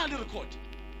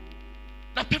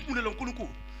 laphefumule lo uNkulunkulu.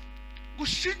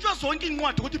 Kushintshwa zonke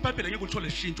incwadi ukuthi iBhayibheli ngeke ulithole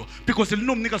lishintshwa because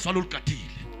linomnikazi walo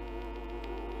olugadile.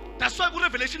 That's why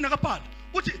kuRevelation nakabhala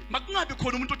uthi makungabe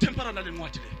khona umuntu otempera nale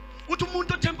ncwadi le. Uthi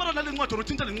umuntu otempera nale ncwadi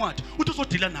othinta le ncwadi uthi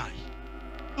uzodila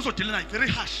naye very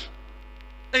harsh.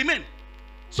 Amen.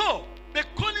 So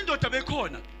bekhona indoda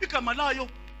bekhona igama layo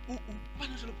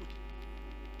ubani njalo futhi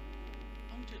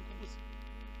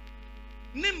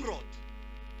Nimrod.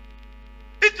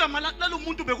 Igama lalo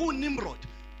muntu bekuNimrod.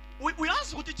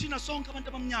 Uyazi ukuthi thina sonke abantu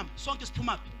abamnyama sonke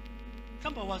siphumaphi?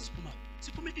 Mhlawumbe wazi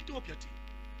siphuma eEthiopia thina.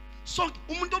 Sonke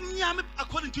umuntu omnyama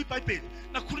according to iBhayibheli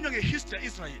nakhulunywa ngehistory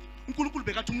yaIsrael. uNkulunkulu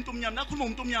bekathi umuntu omnyama nakhuluma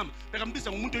ngomuntu omnyama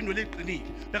bekambiza ngomuntu oyinwele eqinile.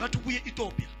 Bekathi ubuye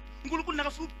eEthiopia. uNkulunkulu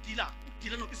nakafuna ukudila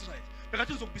noIsrael.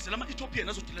 Bekathi uzokubizela ama-Ethiopian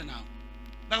azodila nawo.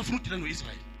 Nakafuna ukudila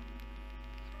noIsrael.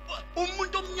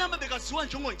 Umuntu omnyama bekaziwa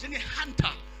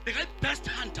njenge-hunter. Beka-best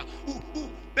hunter.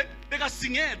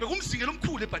 Bekasingela, bekumsingela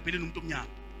omkhulu eBhayibhelini umuntu omnyama.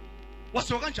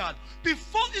 Waziwa kanjalo.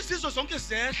 Before izizwe zonke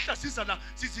zehla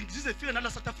zizefika nala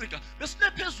South Africa,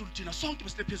 besile phezulu thina sonke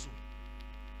besile phezulu.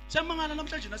 Siyamangala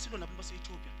namhlanje nasilwa nabantu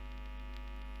base-Ethiopia.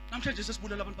 Namhlanje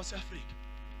sesibulala abantu base-Afrika.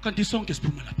 Kanti sonke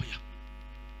siphuma lapha ya.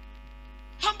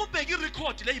 Hamba ubheke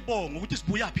i-record leyibongo ukuthi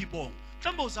sibuyaphi ibongo.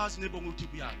 Mhlawumbe uzazi nebongo ukuthi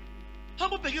ibuyaphi.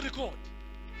 Hamba ubheke i-record.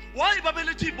 Why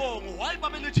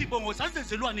babelethe ibongo?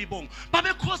 Zazenzelwane ibongo.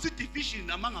 Babekhosa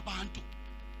i-division among abantu.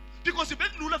 Because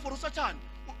bekulula for uSathane.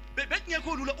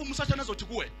 Bekungekho lula uSathane azothi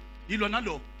kuwe yilwa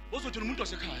nalo. Uzothi umuntu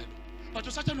wasekhaya lo. But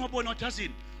uSathane wabona wathi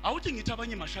yazini, awuthi ngithi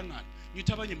abanye mashangana,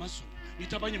 ngithi abanye maZulu,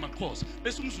 ngithi abanye maXhosa,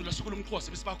 bese umZulu asukela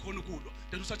umXhosa bese bakhona ukulwa.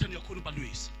 Then uSathane uyakhona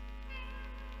ubalwisa.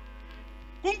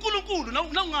 kuNkulunkulu na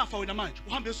ungafa wena manje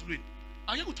uhamba ezulwini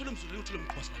angeke uthole umZulu uthole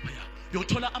umXhosa lapha ya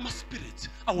uyothola ama spirits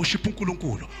aworship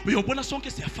uNkulunkulu uyobona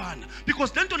sonke siyafana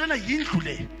because lento lena yindlu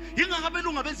le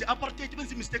ingakabelunga benze apartheid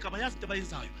benze mistake abayazi into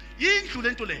abayenzayo yindlu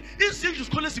lento le izindlu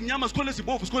sikhole ezimnyama sikhole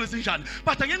ezibovu sikhole ezinjani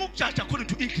but angeke ukujudge according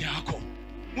to indlu yakho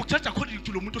ukujudge according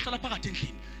to lo muntu ohlala phakathi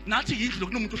endlini nathi yindlu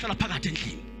kunomuntu ohlala phakathi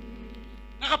endlini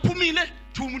nakaphumile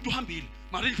thu umuntu uhambile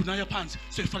mara indlu nayo phansi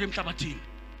soyifaka emhlabathini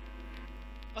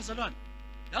bazalwane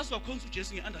yazi wakhonza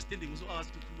uJesu ngeunderstanding uzokwazi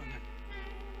ukukhuluma ngani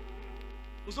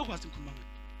uzokwazi ukukhuluma ngani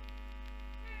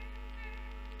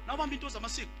nawubamba into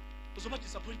zamasiko uzoba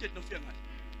disappointed nofika ngale.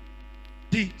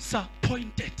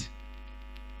 Disappointed.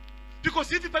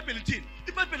 Because if iBhayibheli lithini,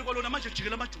 iBhayibheli kwalona manje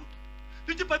lijikela amaJuda.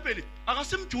 Lithi iBhayibheli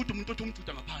akasemjuda umuntu othi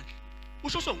umjuda ngaphandle.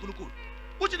 Usho soNkulunkulu.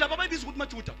 Uthi laba bayibiza ukuthi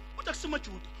maJuda, uthi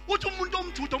akusemaJuda. Uthi umuntu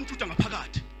umjuda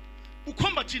ngaphakathi.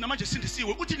 Ukhomba thina manje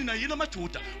sindisiwe, uthi nina yini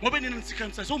amaJuda ngoba nina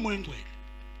nisikhanisayisa umoya engcwele.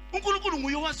 uNkulunkulu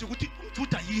nguye owazi ukuthi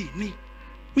umjuda yini.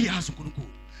 Uyazi uNkulunkulu.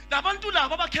 Labantu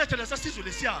laba abakhetha lesasizwe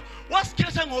lesiya,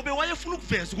 wasikhetha ngobe wayefuna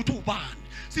ukuveza ukuthi ubani.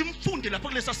 Simfunde lapha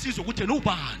kulesa sizwe ukuthi yena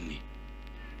ubani.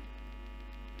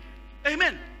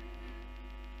 Amen.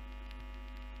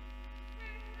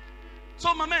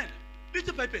 So mamela, lithi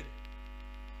iBhayibheli.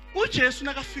 uJesu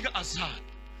nakafika azana.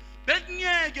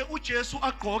 Bekungeke uJesu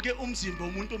agqoke umzimba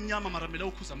womuntu omnyama maramela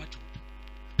ukhuza amaJuda.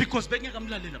 Because bekungeke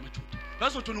amlalela amaJuda.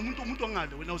 Bazothi umuntu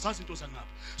ongale wena uzazi into zangabo.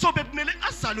 So bekumele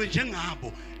azalwe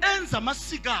njengabo, enza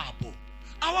amasiko abo.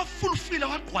 Awafulfila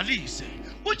wagqwalise.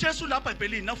 uJesu lapha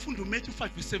eBhayibhelini nafunda uMatthew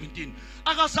 5:17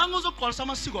 akazange uzogqwalisa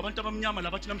amasiko abantu abamnyama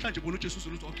labathi namhlanje bona uJesu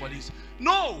uzogqwalisa.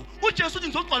 No, uJesu uthi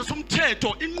ngizogqwalisa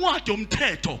umthetho, inqwadi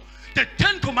yomthetho, the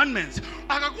 10 commandments.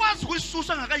 Akakwazi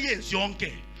ukuyisusa ngakayenzi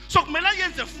yonke. So kumele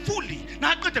ayenze fully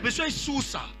naqede bese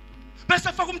uyisusa. Bese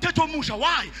afaka umthetho omusha.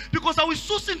 Why? Because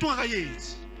awuyisusa into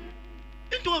ngakayenzi.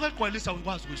 Into ngakagqwalisa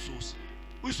ukwazi ukuyisusa.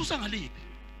 Uyisusa ngaliphi?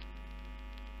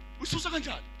 Uyisusa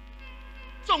kanjani?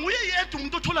 So nguye yedwa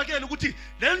umuntu otholakele ukuthi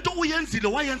lento uyenzile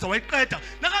wayenza wayiqeda.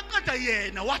 Nakaqeda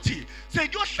yena wathi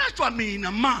sekuyohlatshwa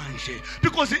mina manje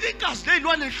because igazi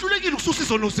lezilwane lihlulekile ukususa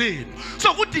izono zenu.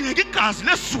 So kudingeka igazi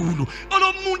lesizulu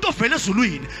olomuntu ovela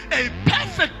ezulwini, a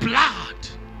perfect blood.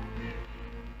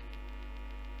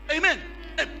 Amen.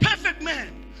 A perfect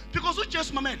man. Because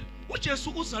uJesu mamela,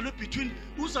 uJesu uzalwe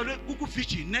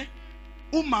kuvirgin ne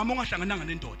umama ongahlangananga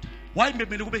nendoda. Why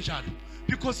memele kube njalo?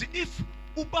 Because if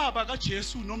ubaba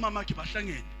kaJesu nomama wakhe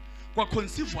bahlangene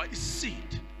kwaconceive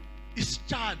iseed,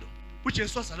 isitshalo,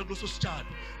 uJesu wazalwa kuleso sitshalo.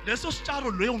 Leso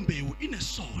sitshalo leyo mbewu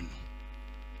inesono.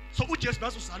 So uJesu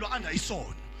bazozalwa under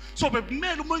isono. So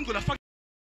bekumele umoya ngcwele afake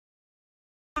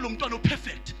lo mntwana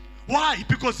perfect. Why?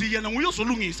 Because yena nguye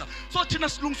ozolungisa. So thina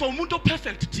silungiswa umuntu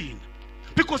perfect thina.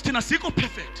 Because thina sikho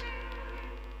perfect.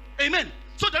 Amen.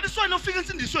 So that is why nofika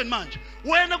insindisweni manje.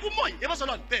 Wena kumoya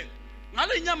yabazalwane bheka.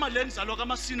 Ngale nyama le nizalwa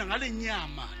kaMasina, ngale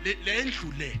nyama le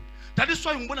endlu le. That is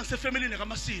why ngibona ngisefamily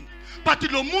kaMasina. But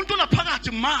lo muntu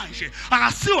laphakathi manje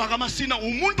akasiwa kaMasina,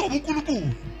 umuntu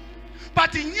obuNkulunkulu.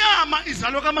 But inyama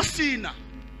izalwa kaMasina.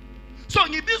 So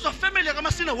ngibizwa family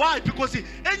kaMasina. Why? Because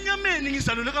enyameni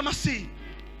ngizalwe kaMasina.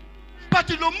 But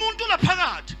lo muntu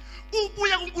laphakathi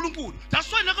ubuya kuNkulunkulu.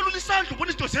 That's why nakalula isandla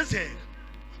ubona izinto zenzeka.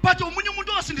 But umunye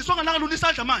umuntu ongasindiswanga nakalula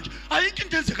isandla manje ayikho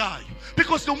into enzekayo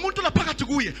because lo muntu laphakathi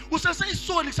kuye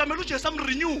useseyisoli kusamela uJesu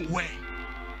amrenewe.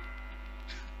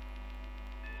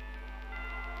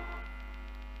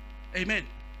 Amen.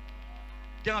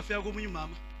 Ngiyafika komunye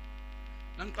umama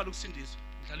nangiqala ukusindiswa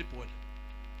ngidlala ibhola.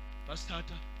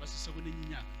 Basithatha basisa kwenye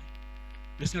inyanga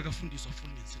bese ngakafundiswa futhi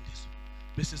ngesindiswa.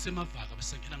 Bese semavaka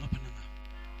besengena ngapha nanga.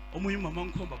 Omunye umama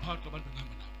ngikhomba phakathi kwabantu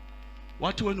ngihamba nabo.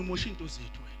 Wathi wena umosha into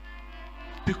zethu wena.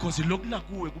 Because lokula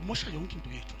kuwe kumosha yonke into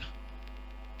yethu la.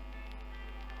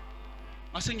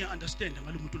 Mase ngiya understand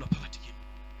ngalo muntu laphakathi kimi.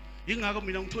 Ingakho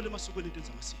mina ngithole emasukweni into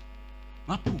enza amasiko.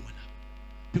 Ngaphuma la.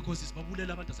 Because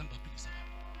isibabulela abantu azange baphilisa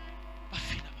abantu.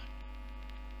 Bafila abantu.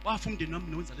 Wafa umndeni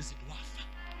wami nowenza lezi zinto wafa.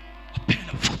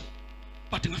 Waphela.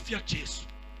 But ngafika kuJesu.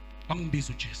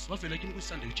 Bangibiza uJesu. Wavela kimi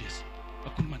kwisande uJesu.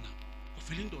 Wakhuluma nami.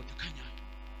 Wavela indoda ekhanyayo.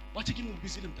 Wathi kimi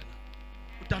ngibizile mntana.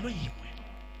 Udalwe yimwe.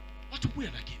 Wathi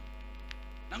ubuya la kimi.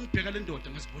 Nangibheka le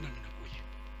ndoda ngazibona mina kuye.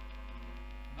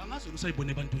 Angazi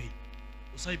usayibona ebantwini.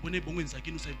 Usayibona ebongweni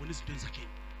zakini, usayibona izintweni zakini.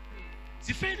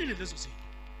 Zifelile lezo zinto.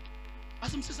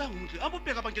 Asimsizanga umuntu.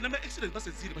 Abobheka abangena ama-accident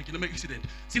basezile bangena ama-accident.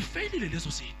 Zifelile lezo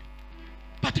zinto.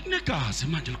 But kunegazi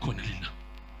manje likhona lena.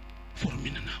 For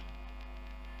mina now.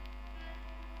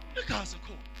 Igazi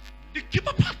khona.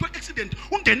 Likhipha phakathi kwe-accident.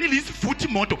 Ungenile isivuthi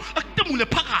imoto akutemule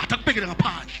phakathi akubhekele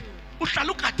ngaphandle.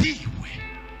 Uhlala ugadiwe.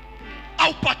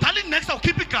 Awubhadali next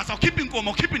awukhipha igazi awukhipha inkomo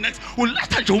awukhipha next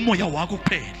uletha nje umoya wakho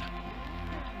kuphela.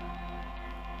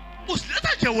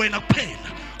 Usiletha nje wena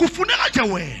kuphela. Kufuneka nje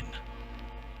wena.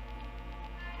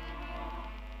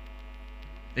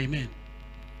 Amen.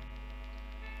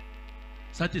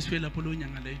 Sathi sifela lapho lo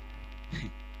nyanga leyo.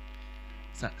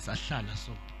 Sahlala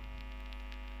so.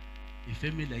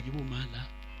 Ifamily yakibo mala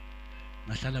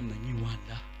ngahlala mina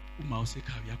ngiyiwanda uma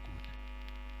usekhaya uyagula.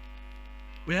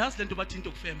 Uyazi lento bathi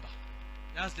into kufemba.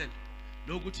 Yazi lento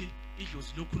lokuthi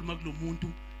idlozi lokhuluma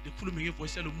kulomuntu likhulume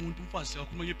ngevoice yalomuntu umfazi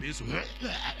wakhuluma ngebhezu.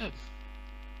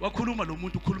 Wakhuluma lo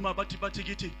muntu ukhuluma bathi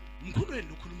kithi umkhulweni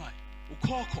lokhulumayo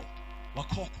ukhokho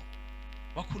wakhokho.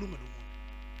 wakhuluma lo muntu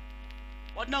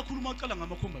wathi nakhuluma waqala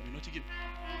ngamakhomba mina wathi kimi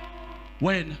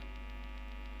wena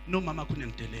nomama akho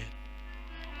nengidelela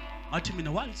wathi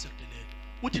mina wali sekudelela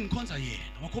uthi nikhonza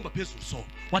yena wakhomba phezulu so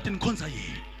wathi nikhonza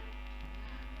yena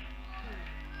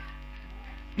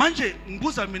manje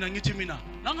ngibuza mina ngithi mina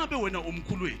nangabe wena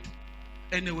umkhulu wethu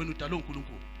ene wena udalo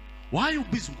uNkulunkulu why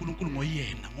ubiza uNkulunkulu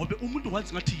ngoyena ngoba umuntu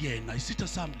wathi ngathi yena isitha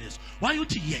sami leso why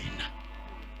uthi yena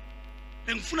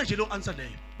engifuna nje lo answer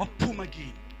leyo waphuma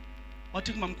kini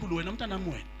wathi kumamkhulu wena mntanami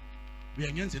wena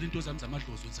uyangenzela into zami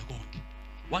zamadlozi wenza konke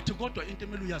wathi kodwa into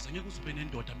emele uyazi ngeke uzube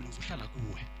nendoda mina ngizohlala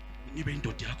kuwe ngibe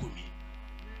indoda yakho mina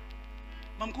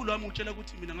mamkhulu wami utshela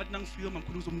ukuthi mina ngathi nangifika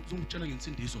mamkhulu uzomtshela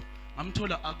ngensindiso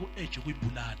ngamthola aku edge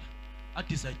kuyibulala a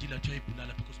decide athi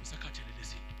ayibulala because besakhathalele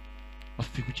izinto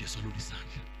wafika uJesu alolu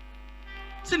isandla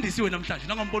sindisiwe namhlanje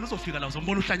nangambona uzofika la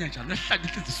uzombona uhlanya njalo uyahlanya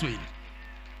inhlizisweni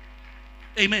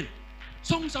amen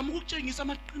so ngizama ukutshengisa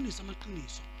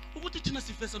amaqiniso ukuthi thina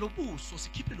sifesa lobuso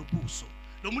sikhiphe lobuso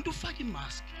lo muntu ufaka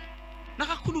imask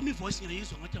nakakhuluma ivoice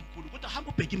ngiyayizwa ngathi amkhulu kodwa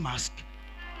hamba ubheka imask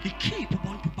ikhiphe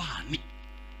abantu bani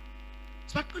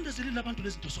sibaqindezelile abantu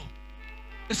lezinto so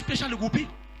especially kuphi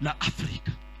la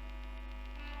Africa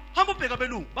hamba ubheka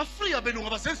belungu ba free abelungu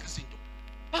abazenza izinto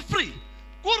ba free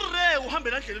kure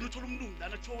uhambela endleleni uthola umlungu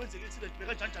lana kuthiwa wenzeke accident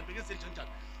beka kanjani beke senze kanjani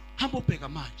hamba ubheka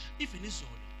manje even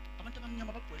izolo abantu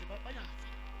abamnyama bagcwele bayafa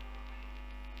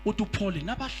uthi uPaul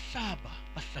nabahlaba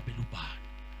bahlabela ubani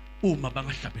uma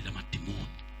bangahlabela amadimoni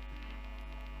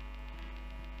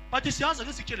bathi siyaza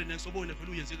ke sitshele next obone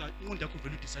vele uyenzeka inqondo yakho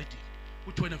vele udecide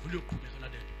uthi wena vele uyoqhubeka la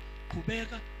lento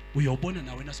qhubeka uyobona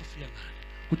nawe nasofika ngale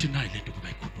kuthi nayi lento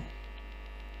kubayikhuluma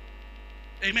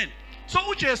amen so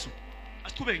uJesu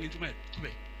asiqhubeke ngentshumayelo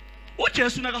qhubeka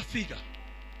uJesu nakafika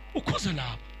ukhuza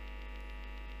lapha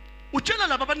utshela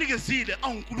laba abanikezile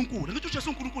awuNkulunkulu ngithi uJesu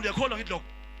uNkulunkulu yakholwa ngithi lokho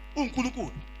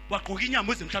uNkulunkulu waqoka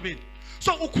inyama ezemhlabeni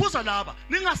so ukhuza laba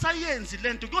ningasayenzi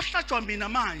lento kuyohlatshwa mina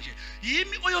manje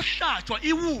yimi oyohlatshwa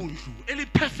iwundlu eli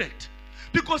perfect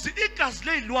because igazi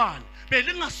leyilwane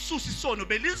belingasusi isono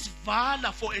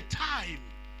belisivala for a time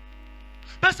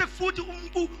bese futhi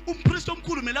umpriest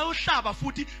omkhulu mela ohlaba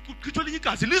futhi kuchithwa linye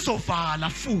igazi lizovala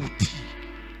futhi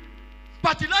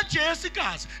but la Jesu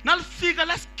igazi nalifika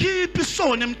lasikhipha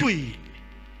isono emntwini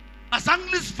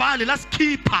azange lisivale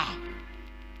lasikhipha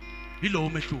yilo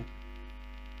umehluko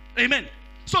amen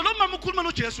so lo mama ukhuluma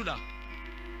noJesu la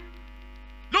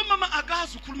lo mama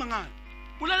akazi ukhuluma ngani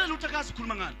ulalela uthi akazi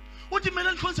ukhuluma ngani uthi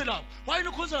mina nikhonze lapho why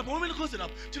nikhonze lapho wena nikhonze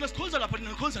lapho thina sikhonza lapho nina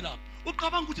nikhonza lapho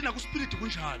uqabanga ukuthi naku spirit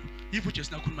kunjalo yivo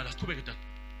uJesu nakhuluma la siqhubeke tata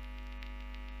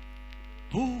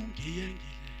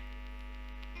ngiyengile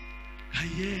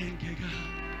ayengeka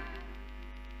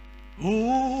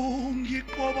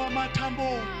ngiqoba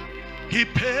amathambo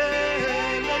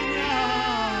ngiphela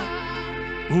nya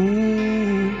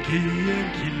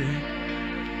ngiyengile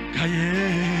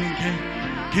kayenge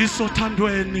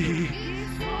ngisothandweni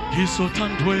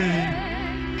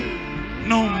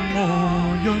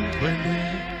nomoya ongcwele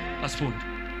asifunda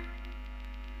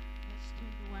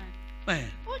verse 21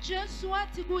 uJesu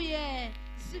wathi kuye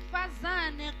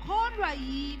sifazane kholwa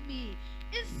yimi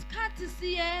isikhathi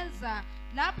siyeza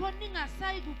lapho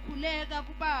ningasayi kukhuleka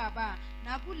kubaba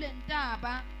nakule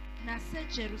ntaba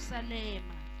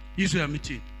naseJerusalema izwe yami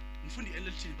thini ngifunda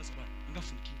iNLT basabani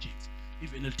ngingafunda King James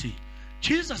even NLT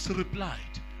Jesus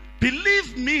replied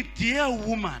believe me dear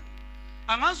woman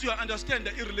angazi you understand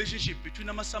the relationship between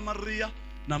amaSamaria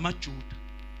namaJuda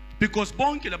because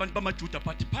bonke labantu bamaJuda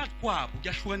but part kwabo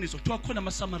kuyahlukaniswa kuthiwa khona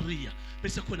amaSamaria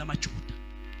bese khona amaJuda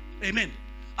amen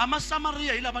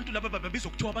amaSamaria yilabantu laba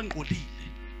babizwa kuthiwa bangqolile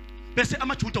bese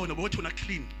amaJuda wona bothona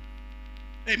clean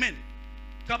amen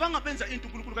cabanga benza into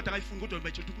uNkulunkulu kade angayifuni kodwa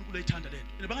bayitshela uNkulunkulu ayithanda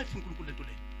lento bangayifuni uNkulunkulu lento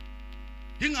leyo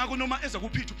ingakho noma eza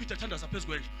kuPeter uPeter athandaza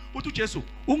phezukwenje uthi uJesu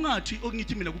ungathi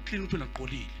okungithi mina kuclean uthi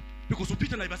naqolile because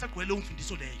uPeter naye basagqwele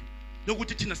umfundiso leyo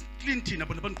lokuthi thina clean thina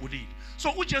bona bangqolile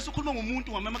so uJesu ukhuluma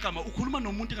ngomuntu ngamagama ukhuluma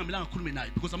nomuntu engamelanga ukukhuluma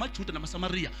naye because amaJuda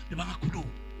namaSamaria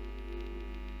bebangakhuluma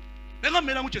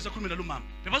bengamela uJesu akhulume nalo mama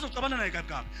bebazocabana naye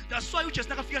kabi that's why uJesu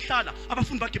nakafika hlala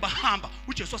abafundi bakhe bahamba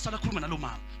uJesu asala khuluma nalo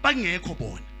mama bangekho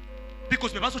bona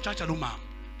because bebazojaja lo mama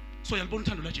so yalibona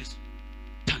uthando la Jesu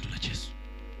thando la Jesu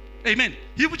amen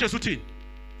yibu Jesu uthini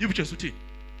yibu Jesu uthini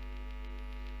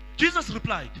Jesus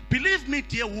replied believe me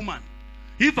dear woman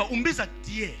yiva umbiza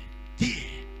dear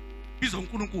biza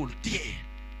uNkulunkulu dear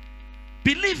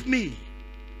believe me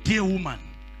dear woman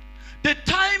the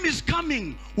time is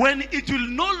coming when it will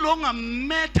no longer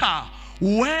matter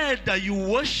whether you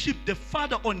worship the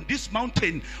Father on this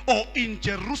mountain or in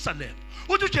Jerusalem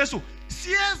uthi uJesu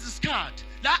siyeza isikhathi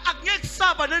la akunyeke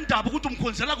kusaba nendaba ukuthi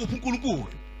umkhonzela kuphi uNkulunkulu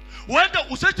whether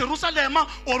useJerusalem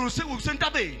or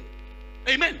usentabeni.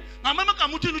 Amen. Ngamama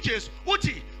kama uthini uJesu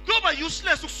uthi kuba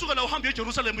useless ukusuka la uhambe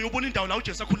eJerusalem uyobona indawo la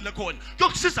uJesu akhulile khona.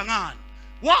 Kuyokusiza ngani?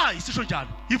 Why sisho njalo?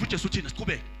 Yivu uJesu uthini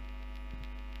siqhubeke.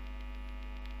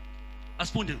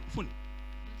 Asifunde ufunde.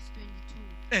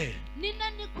 Nina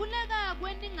nikhuleka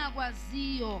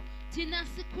kweningakwaziyo, thina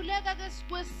sikhuleka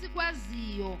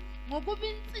kwesikwaziyo, ngokuba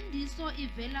insindiso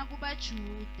ivela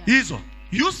kubaJuda. Yizo,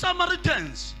 you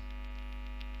Samaritans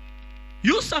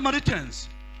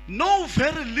know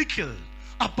very little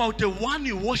about the one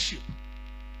you worship.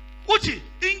 Uthi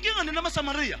inkinga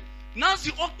namaSamaria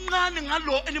nazi okuncane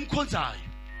ngalo enimkhonzayo.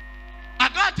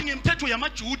 Akathi ngemthetho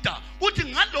yamaJuda, uthi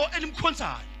ngalo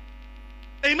enimkhonzayo.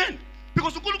 Amen.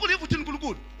 Because uNkulunkulu ivuthini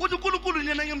uNkulunkulu. Uthi uNkulunkulu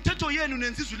nina ngemthetho yenu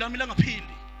nenzizwe lami langaphili.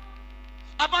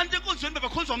 Abantu enkonzweni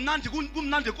bebakhonzwa mnandi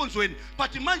kumnandi enkonzweni,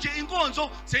 but manje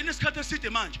inkonzo seyinesikhathi eside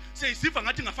manje seyiziva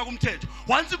ngathi ngafaka umthetho.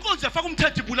 Once inkonzo yafaka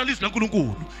umthetho ibulala izwi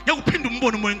laNkulunkulu, yakuphinda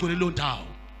umbono umoya engcwele lo ndawo.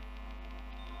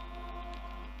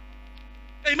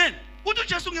 Amen. Uthi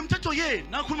uJesu ngemthetho yenu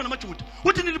nakhuluma namaJuda,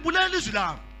 uthi nilibulala izwi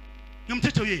lami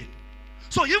ngemthetho yenu.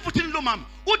 So yivuthini lo mama,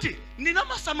 uthi nina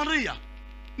maSamaria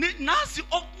nazi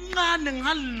okuncane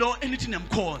ngalo enithi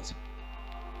niyamkhonza.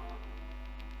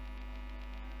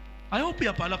 I hope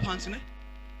uyabhala phansi ne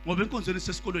ngoba enkonzweni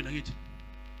sesikolweni akithi.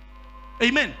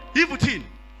 Amen. Yivuthini,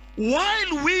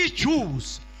 while we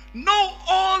Jews know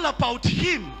all about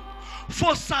him,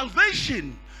 for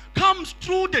salvation comes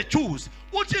through the Jews.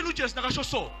 Uthini uJesu nakasho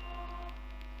so?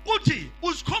 Uthi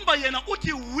uzikhomba yena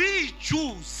uthi we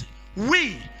Jews,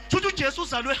 we. Futhi uJesu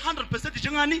uzalwe 100%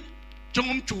 njengani?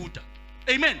 NjengomJuda.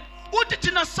 Amen. Uthi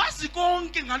thina sazi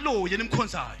konke ngalo yena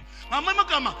emkhonzayo. Ngamanye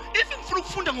amagama, if ngifuna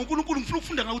ukufunda ngoNkulunkulu ngifuna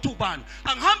ukufunda ngakuthi ubani,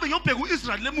 angihambe ngiyobheka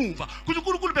uIsrael lemumva ukuthi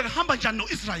uNkulunkulu bekahamba njani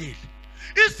noIsrael.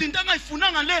 Izinto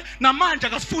angayifunanga le namanje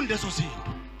akasifundi lezo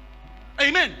zinto.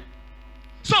 Amen.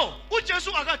 So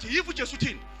uJesu akathi yivu uJesu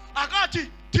uthini? Akathi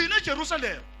thina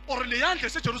eJerusalem or le yandle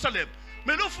eseJerusalem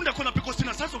mele ufunda khona because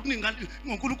thina sazokuninga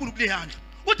ngoNkulunkulu kule yandle.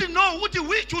 Uthi no, uthi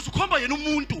we Jews ukhomba yena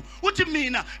umuntu. Uthi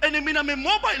mina mina me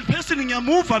mobile person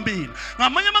ngiyamuva mina.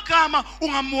 Ngamanye amagama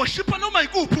ungamworshipha noma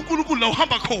ikuphi uNkulunkulu la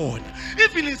uhamba khona.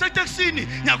 Even ngisetaxini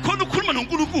ngiyakhona ukukhuluma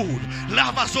noNkulunkulu.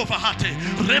 Lava sofa hate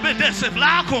rebedese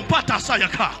vlako mpata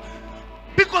sayakha.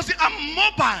 Because I'm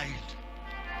mobile.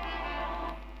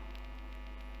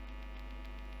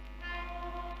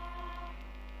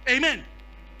 Amen.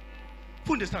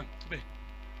 Funde sana.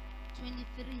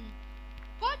 23.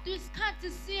 Kodwa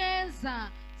isikhathi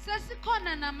siyeza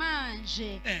sesikhona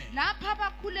namanje lapha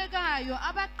abakhulekayo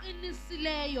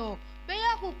abaqinisileyo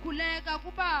beyakukhuleka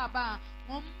kuBaba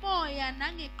ngomoya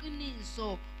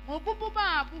nangeqiniso, ngokuba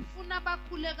uBaba ufuna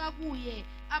abakhuleka kuye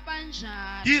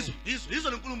abanjalo. Yizo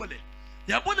lenkulumo le.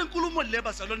 Yabona inkulumo le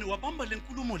bazalwane, wabamba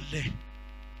lenkulumo le.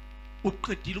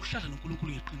 Uqedile ukuhlala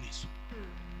noNkulunkulu ngeqiniso.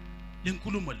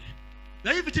 Lenkulumo le.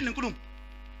 Yayivithi lenkulumo.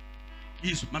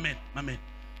 Yizo, mamen.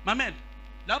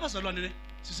 Laba bazalwane ne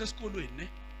sisesikolweni ne.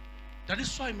 That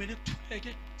is why mele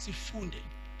kuthuleke sifunde.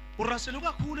 Urasela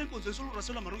kakhulu enkonzweni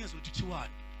solurasela marongeza lo31.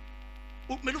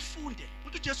 Ukumele ufunde.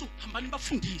 Uthi uJesu hambani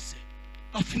bafundise.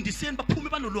 Bafundiseni baphume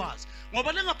banolwazi.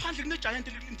 Ngoba lengaphandle kune giant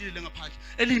elilindile ngaphandle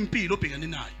eliyimpilo obhekane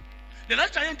nayo. Lela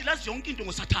giant lazi yonke into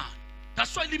ngoSathane.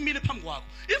 That's why limile phambi kwakho.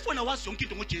 If wena wazi yonke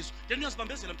into ngoJesu, then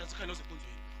uyazibambezela mntasekhaya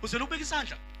nosekonzweni. Uzela ukubeka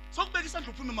isandla. Sokubeka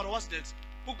isandla uphume mara was next.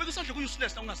 Ukubeka isandla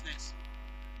ku-useless na ungas next.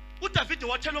 uDavid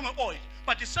wathelwa ngeoil,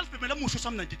 but iself-bemela musho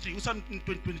Psalm 93 uPsalm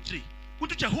 23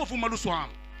 kuthi uJehova umalusi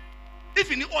wami.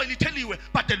 Even i-oil itheliwe,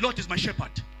 but the Lord is my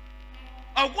shepherd.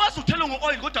 Awukwazi uthelwa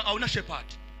ngeoil kodwa awuna shepherd.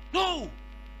 No.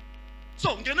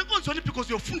 So ngena enkonzweni because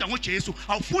uyofunda ngoJesu,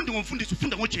 awufundi ngomfundisi,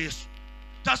 ufunda ngoJesu.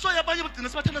 That's why abanye bagcina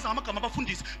sebathandaza ngamagama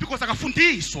abafundisi because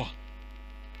akafundiswa.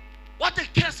 What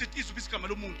a curse it is ubisigama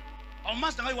lomuntu.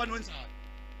 Awumazi ngayiwani wenzayo.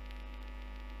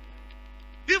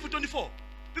 Live 24.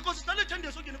 Because it's not a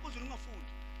tender so enkonzweni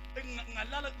ungafundi.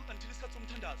 Ngalala until isikhathi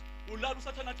somthandazo. Ulala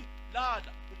uSathane athi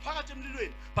lala, uphakathi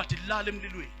emlilweni, but lala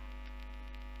emlilweni.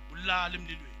 Ulala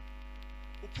emlilweni.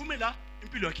 Uphume la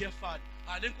impilo yakhe iyafana.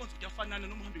 Le nkonzo kuyafanana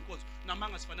noma uhamba inkonzo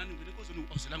namanga sifanana ngene enkonzweni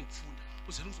awuselanga ukufunda.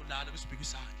 Uzela uzolala bese ubeka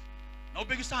isandla. Na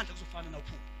ubeka isandla kuzofana na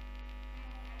uphuma.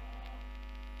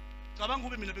 Cabanga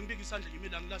ube mina bengibeka isandla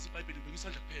ngimela ngilazi iBhayibheli ngibeka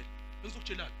isandla kuphela.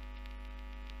 Bengizokutshelana.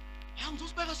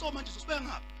 Ngizosibeka so manje sizosibeka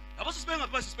ngapha. Yabo sisibeka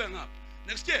ngapha bese sisibeka ngapha.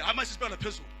 Next year ama sisibeka la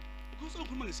phezulu.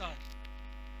 Ukuzokhuluma ngesandla.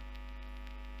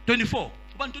 24.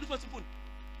 Ubani 24 simfundo?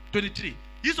 23.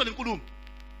 Yizo lenkulumo.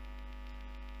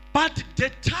 But the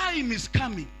time is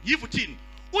coming. Yivuthini.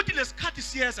 Uthi lesikhathi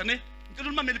siyeza ne? Ngicela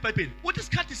umamele iBhayibheli. Uthi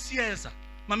isikhathi siyeza.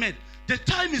 Mamela. The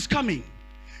time is coming.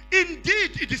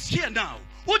 Indeed it is here now.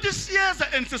 Uthi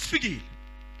siyeza and sesifikile.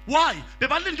 Why?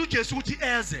 Bebalinde uJesu ukuthi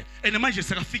eze and manje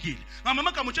sekafikile. Ngama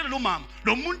amagama utshela lo mama,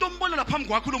 lo muntu ombona lapha phambi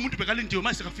kwakho lo muntu bekalindiwe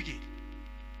manje sekafikile.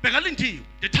 Bekalindiwe.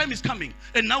 The time is coming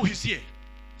and now he's here.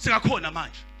 Sekakhona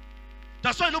manje.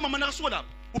 That's why lo mama nakasuka lapha.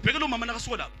 Ubheke lo mama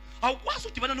nakasuka lapha. Awukwazi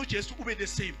ukudibana noJesu ube the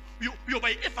same. Uyoba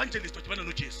evangelist udibana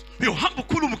noJesu. Uyohamba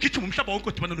ukhuluma ugijima umhlaba wonke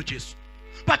udibana noJesu.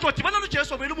 But udibana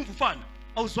noJesu wabela umvufana.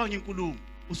 Awuzwanga inkulumo.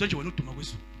 Uzwe nje wena uduma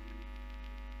kwezulu.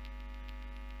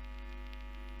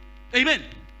 Amen.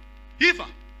 Eva,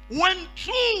 when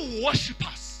true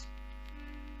worshippers,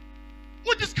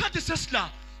 what is Kati Sesla,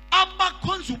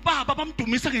 abakhonza ubaba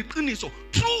bamdumisa ngeqiniso,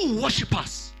 true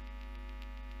worshippers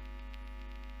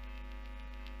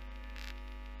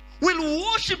will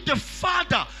worship the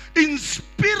Father in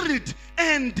spirit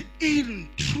and in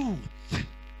truth.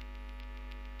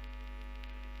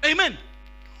 Amen.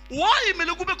 Why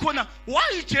mele kube khona?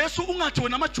 Why Jesu ungathi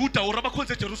wena amaJuda or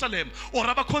abakhonza eJerusalem or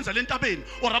abakhonza lentabeni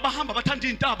or abahamba bathanda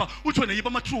intaba uthi wena yiba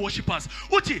ama true worshippers?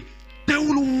 Uthi they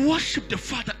will worship the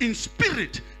Father in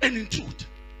spirit and in truth.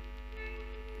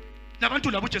 Labantu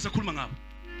labo Jesu ekhuluma ngabo.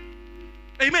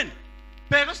 Amen.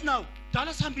 Bheka sinawo,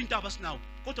 dala sihamba intaba sinawo,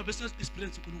 kodwa bese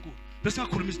experience uNkulunkulu. Bese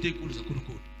ngakhuluma izinto ezinkulu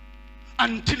zaNkulunkulu.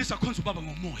 Until isakhonza ubaba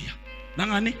ngomoya.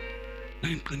 Nangani?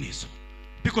 Nangeqiniso.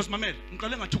 Because mamela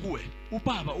ngiqale ngathi kuwe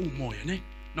ubaba umoya ne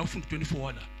na ufunda 24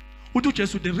 wala uthi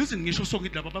uJesu the reason ngisho so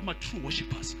ngithi laba bama true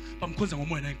worshippers bamkhonza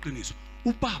ngomoya nayiqiniso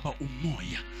ubaba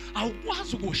umoya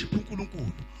awukwazi ukuworship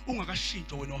uNkulunkulu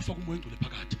ungakashintshwa wena wafaka umoya engcwele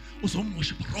phakathi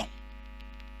uzomworship wrong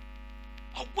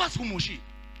awukwazi ukumworship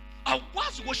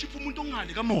awukwazi ukuworship umuntu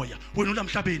ongale kamoya wena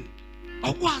ulamhlabeni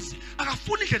awukwazi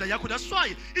akafuni indlela yakho. That's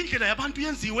why indlela yabantu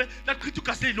yenziwe laqhitha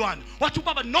ugazi lelwane wathi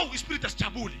ubaba no ispirit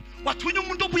asijabule wathunya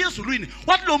umuntu obuye ezulwini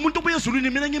wathi lo muntu obuye ezulwini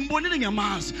mina ngimbonile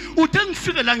ngiyamazi uthe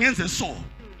ngifike la ngenze so.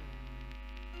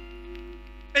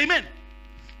 Amen.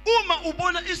 Uma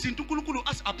ubona izinto uNkulunkulu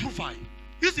as-approvayo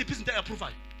iziphi izinto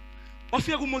ay-approvayo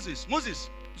wafika kuMoses, Moses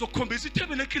uzokukhombisa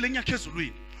ithebelekile engiyakhe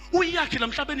ezulwini uyakhe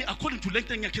lamhlabeni according to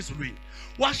length engiyakhe ezulwini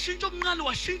washintsha omncane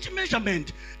washintsha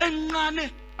measurement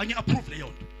encane angi-approve leyo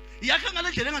nto yakha ngale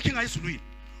ndlela engakhe ngayo ezulwini.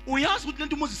 Uyazi ukuthi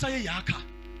lento uMoses ayeyakha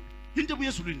into ebuye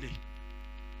ezulwini leyo.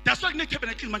 That's why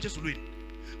kunethebelekile manje ezulwini.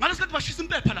 Ngalesikhathi bashisa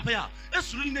impepha lapha ya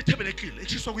ezulwini kunethebelekile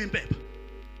eshiswa kuyimpepha.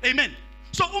 Amen.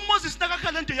 So uMoses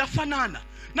nakakha lento yafanana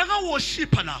naka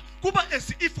worshipa la kuba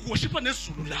as if worshipa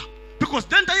nezulu la because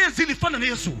then ayenzile ifana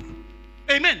nezulu.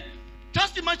 Amen.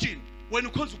 Just imagine when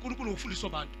ukhonza uNkulunkulu ufundiswa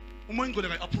abantu umoya engcwele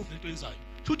akayi-approve lento yenzayo.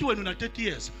 Futhi wena una 30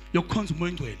 years yokukhonza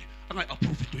umoya engcwele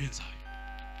angayi-approve lento yenzayo.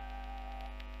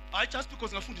 Hayi just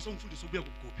because ngafundisa umfundisi ubuya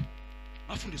kuphi.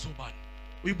 Ngafundisa ubani.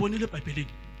 Uyibonile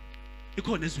eBhayibhelini.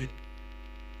 Ikhona ezweni.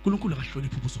 uNkulunkulu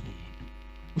akahloniphi ubuso bomuntu.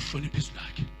 Uhlonipha izwi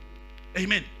lakhe.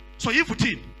 Amen. So yivu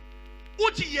thini?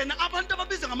 Uthi yena abantu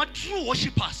ababiza ngama true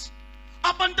worshippers.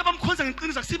 Abantu abamkhonza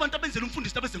ngeqiniso akusiba abantu abenzela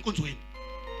umfundisi abezenkonzweni.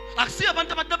 Akusiya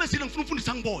abantu abezile ngifuna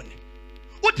umfundisi angibone.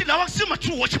 Uthi lawa akusima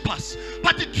true worshippers,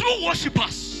 but the true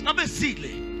worshippers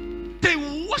nabezile they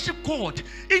worship God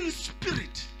in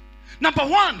spirit. Number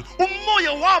 1,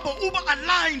 umoya wabo uba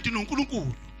aligned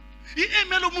noNkulunkulu.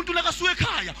 I-email umuntu lakasuka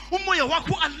ekhaya, umoya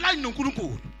wakho aligned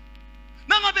noNkulunkulu.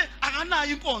 Nangabe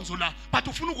akanayo inkonzo la, but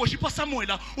ufuna ukushipa Samuel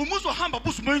la, umuzwa hamba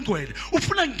buza umoya engcwele.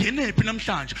 Ufuna ngenephi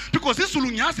namhlanje because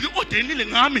izulu ngiyazi li-ordainile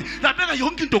ngami, labeka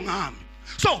yonke into ngami.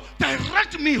 So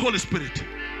direct me Holy Spirit.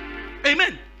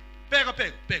 Amen.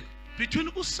 Bheka. Between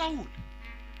uSaul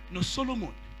no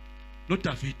Solomon no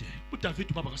David.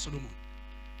 uDavid ubaba kaSolomon.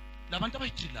 Labantu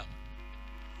abayithile lapha.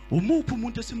 Umuphi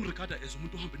umuntu esimregada as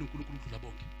umuntu ohamba noNkulunkulu udlula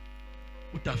bonke?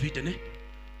 uDavid ne?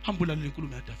 Hambula le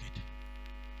nkulumo ya David.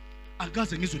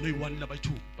 Akaze ngizwe noyi1 labayi2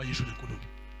 bayisho le nkulumo.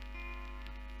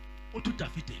 Uthi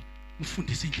uDavid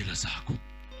ngifundise indlela zakho.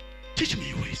 Teach me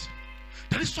your ways.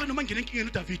 That is why noma ngene enkingeni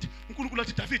uDavid, uNkulunkulu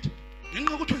athi David,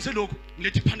 ngenxa ukuthi wenze lokho,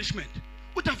 ngilethi punishment.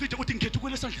 uDavid uthi ngikhetha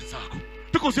ukwela esandleni zakho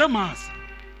because uyamazi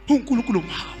uNkulunkulu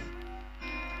umhawu.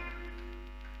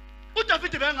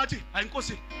 uDavid beyangathi hayi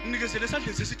inkosi nginikezele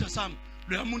esandleni sesitha sami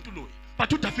loya muntu loyo.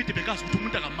 But uDavid bekazi ukuthi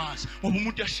umuntu akamazi ngoba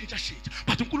umuntu yashintsha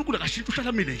but uNkulunkulu akashintsha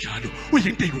uhlalamile njalo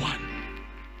uyinto eyi1.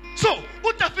 So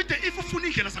uDavid if ufuna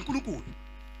indlela zaNkulunkulu,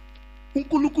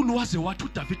 uNkulunkulu waze wathi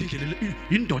uDavid indlela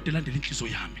indoda elandela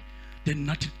inhliziyo yami, then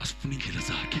nathi asifuna indlela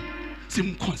zakhe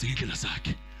simkhonze ngendlela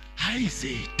zakhe. Hayi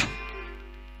zethu.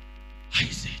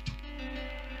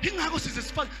 Ingakho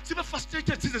sibe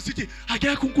frustrated size sithi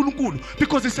akekho uNkulunkulu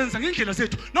because isenza ngendlela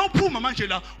zethu. Na uphuma manje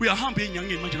la uyahamba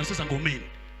enyangeni manje nasezangomeni.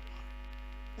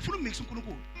 Ufuna umix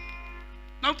uNkulunkulu.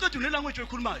 Na uqeda unelanguage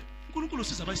oyikhulumayo. uNkulunkulu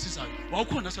usiza abayisizayo.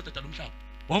 Wawukhona sadada lomhlaba.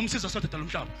 Wawumsiza sadada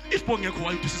lomhlaba. If bongekho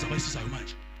wayo usiza abayisizayo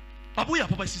manje. Babuya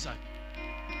apha abayisizayo.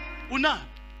 Una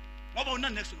ngoba una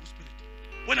next to spirit.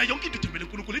 wena yonke into uthembele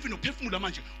kuNkulunkulu, even uphefumula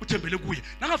manje uthembele kuye.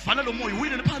 Nangavala lo moya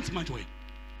uwile phansi manje wena.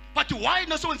 But why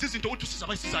nasowenza izinto uthi usiza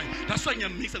abayisizayo? That's why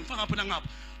ngiyamisa ngifaka ngapha nangapha.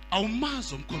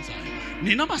 Awumazi omkhonzayo.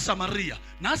 Nina amaSamaria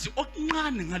nazi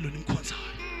okuncane ngalona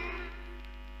imkhonzayo.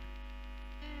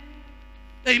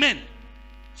 Amen.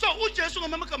 So uJesu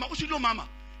ngamagama ushilo mama,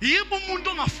 yibo umuntu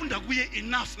ongafunda kuye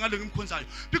enough ngalo ngimkhonzayo,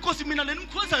 because mina leni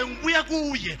imkhonzayo ngibuya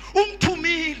kuye,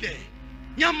 ungithumile.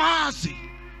 Nyamazi.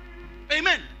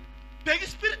 Amen. Bheka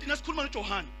ispirit nasikhuluma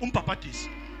noJohane umbhaphatisi.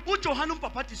 uJohane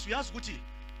umbhaphatisi uyazi ukuthi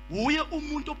uye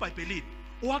umuntu oBhayibhelini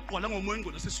owaqwala ngomoya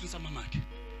engcwele sesiswini samamakhe.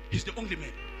 He's the only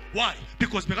man. Why?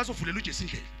 Because bekazovulela uJesu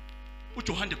indlela.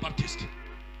 uJohane the Baptist.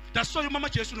 That's why umama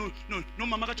Jesu no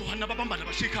mama kaJohane ababambana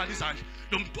bashikhala izandla.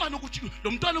 Lo mntwana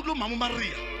kulo mama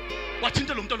uMaria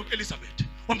wathinta lo mntwana kuElizabeth.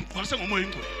 Wamgqwalisa ngomoya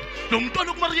engcwele. Lo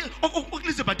mntwana kuMaria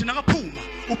okuElizabeth nakaphuma,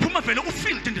 uphuma vele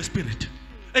ufilled in the spirit.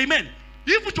 Amen.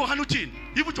 Yivu Johane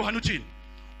uthini?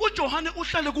 uJohane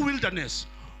uhlale ku-wilderness,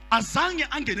 azange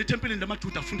angene etempeleni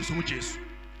lamaJuda afundiswe ngoJesu,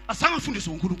 azange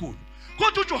afundiswe ngoNkulunkulu.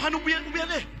 Kodwa uJohane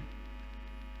ubuye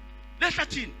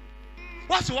lehlathini,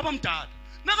 waze waba mdala.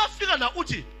 Nakafika la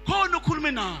uthi khona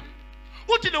ukhulume nami,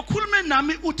 uthi lo khulume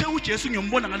nami uthe uJesu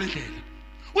ngiyombona ngale ndlela,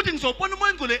 uthi ngizobona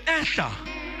umoya engcwele ehla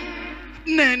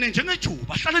nene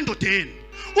njengejuba hlala endodeni,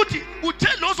 uthi uthe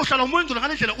lo ozohlala umoya engcwele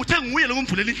ngale ndlela uthe nguye lo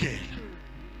ngimvulela indlela.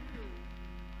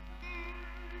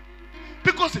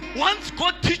 Because once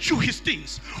God teach you his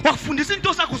things, wakufundisa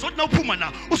into zakho zothi na uphuma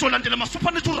la uzolandela ama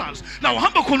supernaturals, la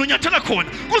uhamba khona unyathela khona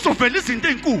kuzovela izinto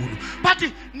ezinkulu,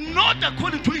 but not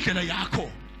according to indlela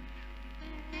yakho.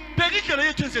 Bheka indlela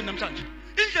yethu enze namhlanje.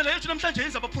 Indlela yethu namhlanje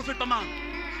yenza abaprofeti bamanga.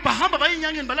 Bahamba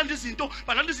bayinyangeni balanda izinto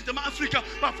ema-Afrika,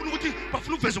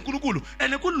 bafuna ukuveza uNkulunkulu,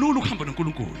 and kulula ukuhamba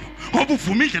noNkulunkulu ngoba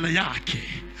uvuma indlela yakhe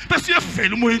bese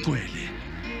uyavela umoya engcwele.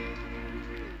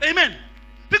 Amen.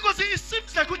 Because it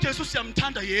seems like uJesu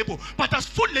siyamthanda yebo, but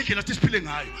asifuni le ndlela siphile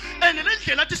ngayo. And le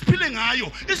ndlela siphile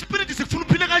ngayo, ispirit sikufuna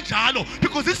uphile kanjalo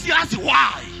because isiyazi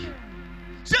why.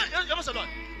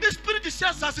 Yabazalwane, ispirit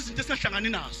siyazazi izinto esihlangani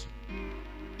nazo.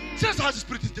 Siyazazi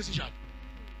ispirit izinto ezinjalo.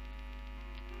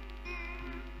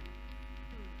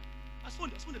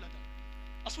 Asifunde la.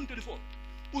 Asifunde 24.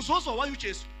 Uzozwa why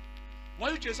uJesu.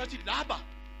 Why uJesu athi laba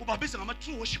ubabiza ngama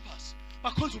true worshippers.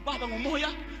 Bakhonza uBaba ngomoya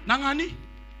nangani?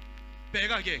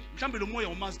 Bheka ke mhlambe lo moya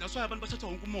umazi, that's why abantu bathatha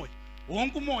wonke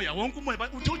umoya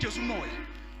uthi uJesu umoya.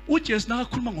 uJesu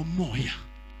nakakhuluma ngomoya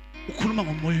ukhuluma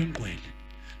ngomoya engcwele,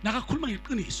 nakakhuluma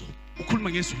ngeqiniso ukhuluma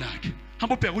ngezwi lakhe.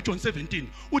 Hamba ubheka uJohn 17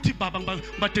 uthi baba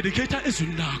ngibadedicate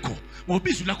ezwini lakho ngoba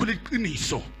izwi lakho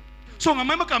leqiniso. So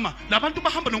ngamanye amagama labantu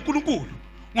bahamba noNkulunkulu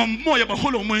ngomoya,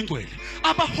 bahola umoya engcwele,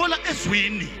 abahola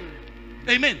ezwini.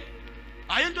 Amen.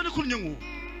 Hayi into lekhulunywe nguwe.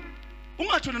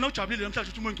 Ungathona na ujabulile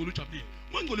namhlanje uthi umoya engcwele ujabulile.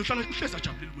 Umoya engcwele uhlala uhleza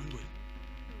ujabulile umoya engcwele.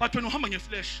 But wena uhamba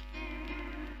ngeflesh.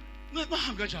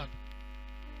 Ngahamba kanjalo.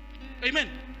 Amen.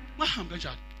 Ngahamba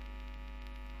kanjalo.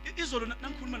 Izolo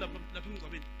nangikhuluma lapha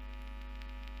emgcwabeni.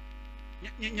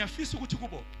 Ngiyafisa ukuthi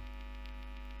kubo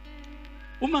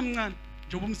uma mncane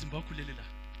njengoba umzimba wakho ulelela.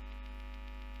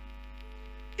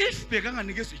 If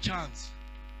bekanganikezwe ichance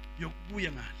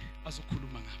yokubuya ngale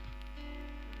azokhuluma ngapha,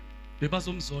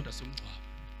 bebazomzonda somgcwabo.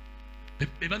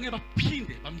 Bebangeke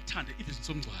baphinde bamthande even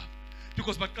somgcwabo,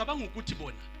 because bacabanga ukuthi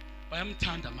bona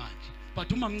bayamthanda manje,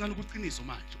 but uma mncane ukuqiniso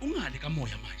manje ungale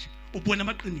kamoya manje ubona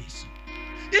amaqiniso.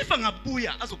 If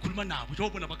angabuya azokhuluma nabo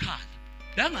njengobona bakhala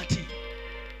la ngathi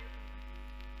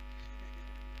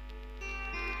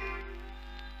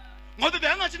ngoba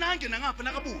beyangathi nangena ngapha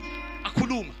nakabuya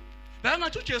akhuluma,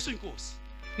 beyangathi uJesu inkosi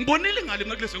ngibonile ngale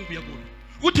mina kulezi ngibuya kulo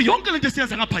ukuthi yonke lento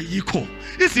esiyenza ngapha yikho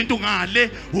izinto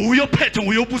ngale uyophethe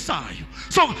nguyobusayo.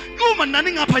 So uma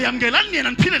nani ngapha yamngela nina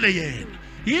niphilele yena,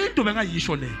 into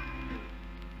bengayisho le.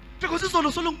 Because solo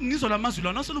ngizola amazwi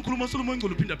lana solo ngikhuluma solo umoya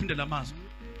engcwele uphinda lamazwi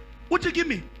uthi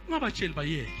kimi ungabatsheli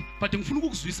bayeke, but ngifuna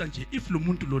ukukuzwisa nje if lo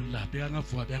muntu lo la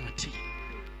beyangavuka beyangathini.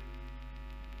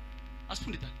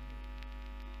 Asifunde dala.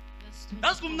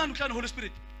 Asikumnandi ukuhlala noHoly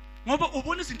Spirit ngoba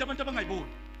ubona izinto abantu abangayiboni.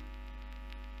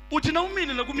 Uthi na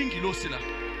umile la kumingilosi la,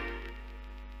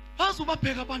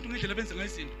 bazobabheka abantu ngendlela benze ngayo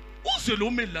izinto, uzwe lo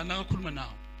umeli lana akakhuluma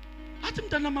nawo athi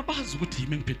mntana mabazi ukuthi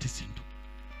yimi engiphethe izinto,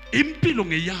 impilo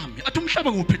ngeyami, athi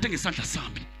umhlaba ngiwuphethe ngesandla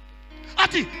sami.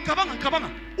 Athi cabanga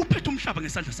uphethe umhlaba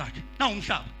ngesandla sakhe. Na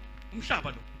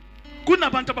umhlaba lo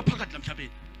kunabantu abaphakathi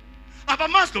emhlabeni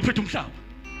abamazi lo phethe umhlaba,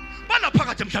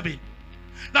 balaphakathi emhlabeni.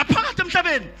 La phakathi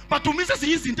emhlabeni badumisa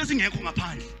ezinye izinto ezingekho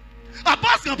ngaphandle,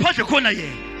 abazi ngaphandle khona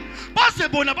yena. Base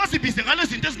bona basibize ngale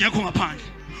zinto ezingekho ngaphandle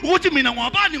ukuthi mina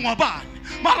ngwabani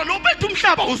mara lo bethu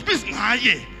umhlaba usibiza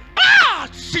ngaye.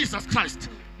 Jesus Christ.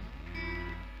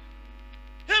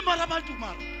 Hey mara abantu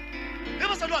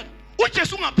Ebazalwane,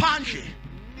 uJesu ngaphandle,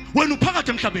 wena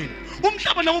uphakathi emhlabeni.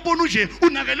 Umhlaba nawo ubona nje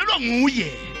unakelelwa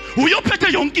nguye.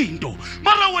 Uyophethe yonke into.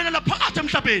 Mara wena la phakathi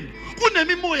emhlabeni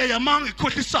kunemimoya yamanga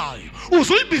ekhohlisayo.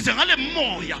 Uzuyibize ngale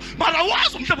moya, mara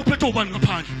wazi umhlaba uphethe ubani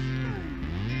ngaphandle.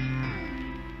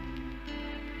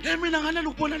 Mina nganele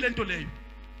ukubona lento leyo.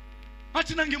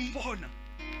 Athi nangimbona.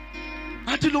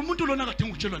 Athi lo muntu lona kade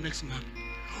ngitshelwa next ngami.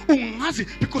 Ungazi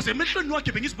because emehlweni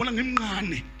wakhe bengizibona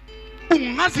ngimncane.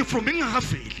 Ungazi from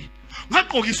engakaveli.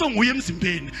 Ngaqokiswa nguye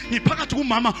emzimbeni. Ngiphakathi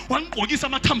kumama wangqokisa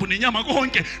amathambo nenyama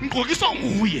konke. Ngqokiswa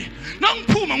nguye.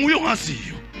 Nangiphuma nguye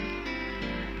ongaziyo.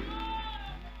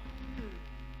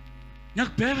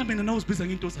 Ngiyakubheka mina nawe uzibiza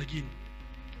ngento zakini.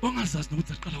 Ongazazi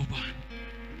nokuthi aqala ubani.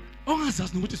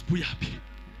 Ongazazi nokuthi sibuyaphi.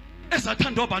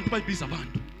 Ezathandwa abantu bayibiza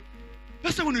abantu.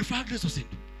 Bese wena uyifaka lezo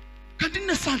zinto. Kanti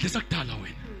kunesandla sakudala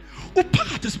wena.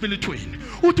 Uphakathi esibelethweni.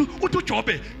 Uthi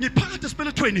uJobe ngiphakathi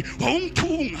esibelethweni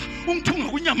ungithunga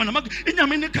kunyama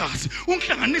inyama enegazi,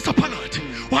 ungihlanganisa phakathi.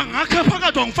 Wangakha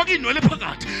phakathi wangifaka inwele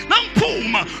phakathi.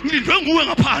 Nangiphuma ngilindwe nguwe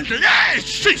ngaphandle.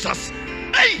 Yes Jesus.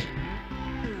 Hey.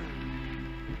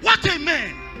 What a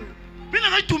man. Mina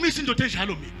ngayidumisa indoda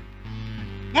enjalo mina.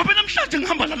 Ngoba namhlanje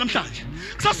ngihamba la namhlanje.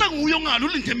 Kusasa nguye ongalo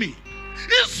ulinde mina.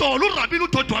 Izolo uRabini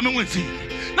uDodo wami engwenzile.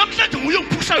 Namhlanje nguye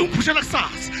ongiphushayo ungiphushela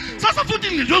kusasa. Sasa futhi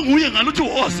ngilindwe nguye ngalo uthi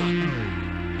woza.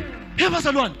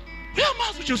 Bazalwane,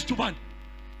 uyamazi uJesu ubani?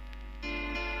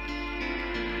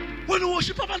 Wena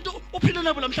worship abantu ophila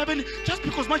nabo lamhlabeni just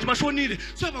because manje bashonile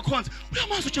soyabakhonza.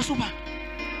 Uyamazi uJesu ubani?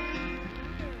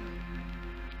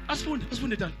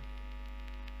 Asifunde dala.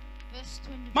 Verse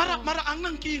 24. Mara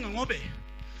anginankinga ngobe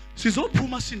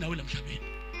sizophuma sinawe lamhlabeni.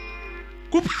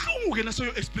 Kubhlungu ke naso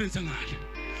yo experience ngale.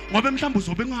 Ngobe mhlawumbe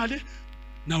uzobe ngale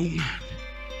na ungale.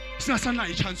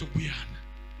 Singasanayo ichance ukuyana.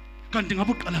 Kanti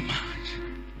ngabe uqala manje.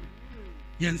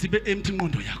 Yenza ibe empty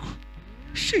ingqondo yakho.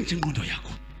 Shintsha ingqondo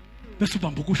yakho. Bese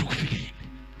ubamba ukusho kufikile.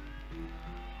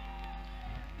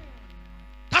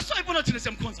 Asayibona thina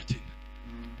siyamkhonza thina.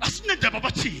 Asinendaba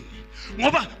bathini.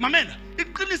 Ngoba mamela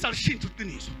iqiniso alishintsha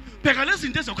iqiniso. Bheka lezi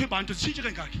zinto ezakho ebantu zishintshe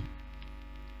kangaki.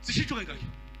 Zishintshe kangaki.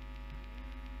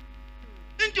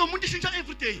 Into yomuntu ishintsha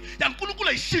every day. yaNkulunkulu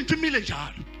ayishintshe imile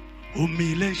njalo.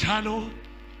 Umile njalo.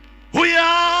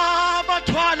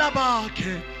 Uyabathwala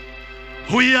bakhe.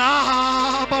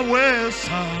 Uyabawesa.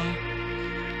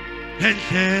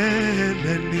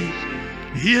 Endleleni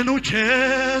yena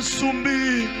uJesu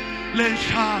mile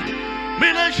njalo.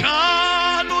 Mile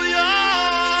njalo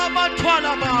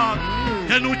uyabathwala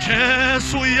bakhe. Yena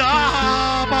uJesu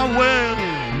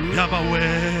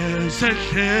yabawesa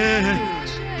endleleni.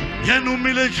 Yenu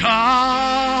mile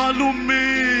njalo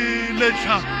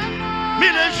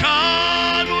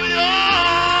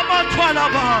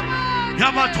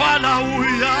yabathwala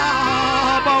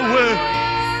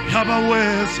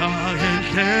yabawesa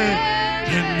endleleni.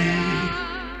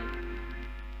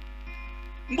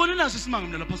 Ngibona naso isimanga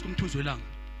mina lapha sikumthuzo welanga.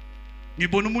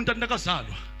 Ngibona umuntu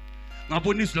anakazalwa.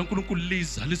 Ngabona izwi laNkulunkulu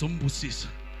liza lizombusisa.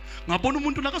 Ngabona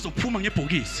umuntu nakazophuma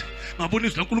ngebhokisi. Ngabona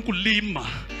izwi laNkulunkulu lima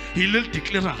yile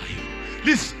lideclarayo.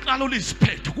 Lisiqalo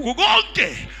lisiphethe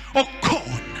konke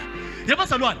okukhona.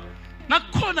 Yabazalwane,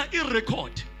 nakukhona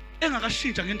irecord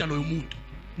engakashintsha ngendalo yomuntu.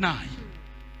 Nayi.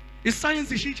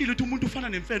 Iscience ishintshile ukuthi umuntu ufana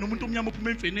nemfene, umuntu omnyama uphuma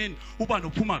emfeneni, ubani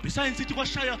uphuma phi. Iscience ithi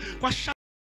kwashaya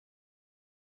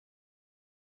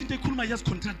into ekhuluma yazi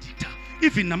contradictor.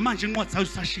 Even namanje incwadi zayo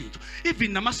sashintshwa.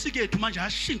 Even namasiko ethu manje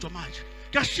ayashintshwa manje.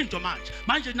 Kuyashintshwa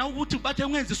manje na ukuthi bathe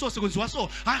ungenza so sekwenziwa so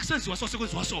akusenziwa so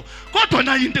sekwenziwa so kodwa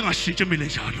nayo into engashintshi emile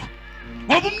njalo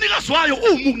ngoba umnikazi wayo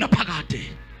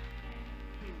ukunaphakade.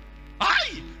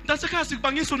 Hayi ntasekhaya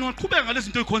sikubangisa ungaqhubeka ngalezi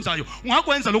zinto ezikhonzayo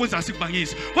ungakwenza lokwenza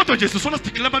asikubangisa kodwa nje sisona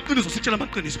sidikela amaqiniso sitshela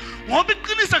amaqiniso ngoba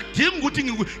iqiniso akudingi ukuthi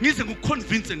ngize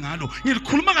ngikuconvince ngalo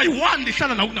ngilikhuluma kayi-1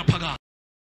 lihlala nawe kunaphakade.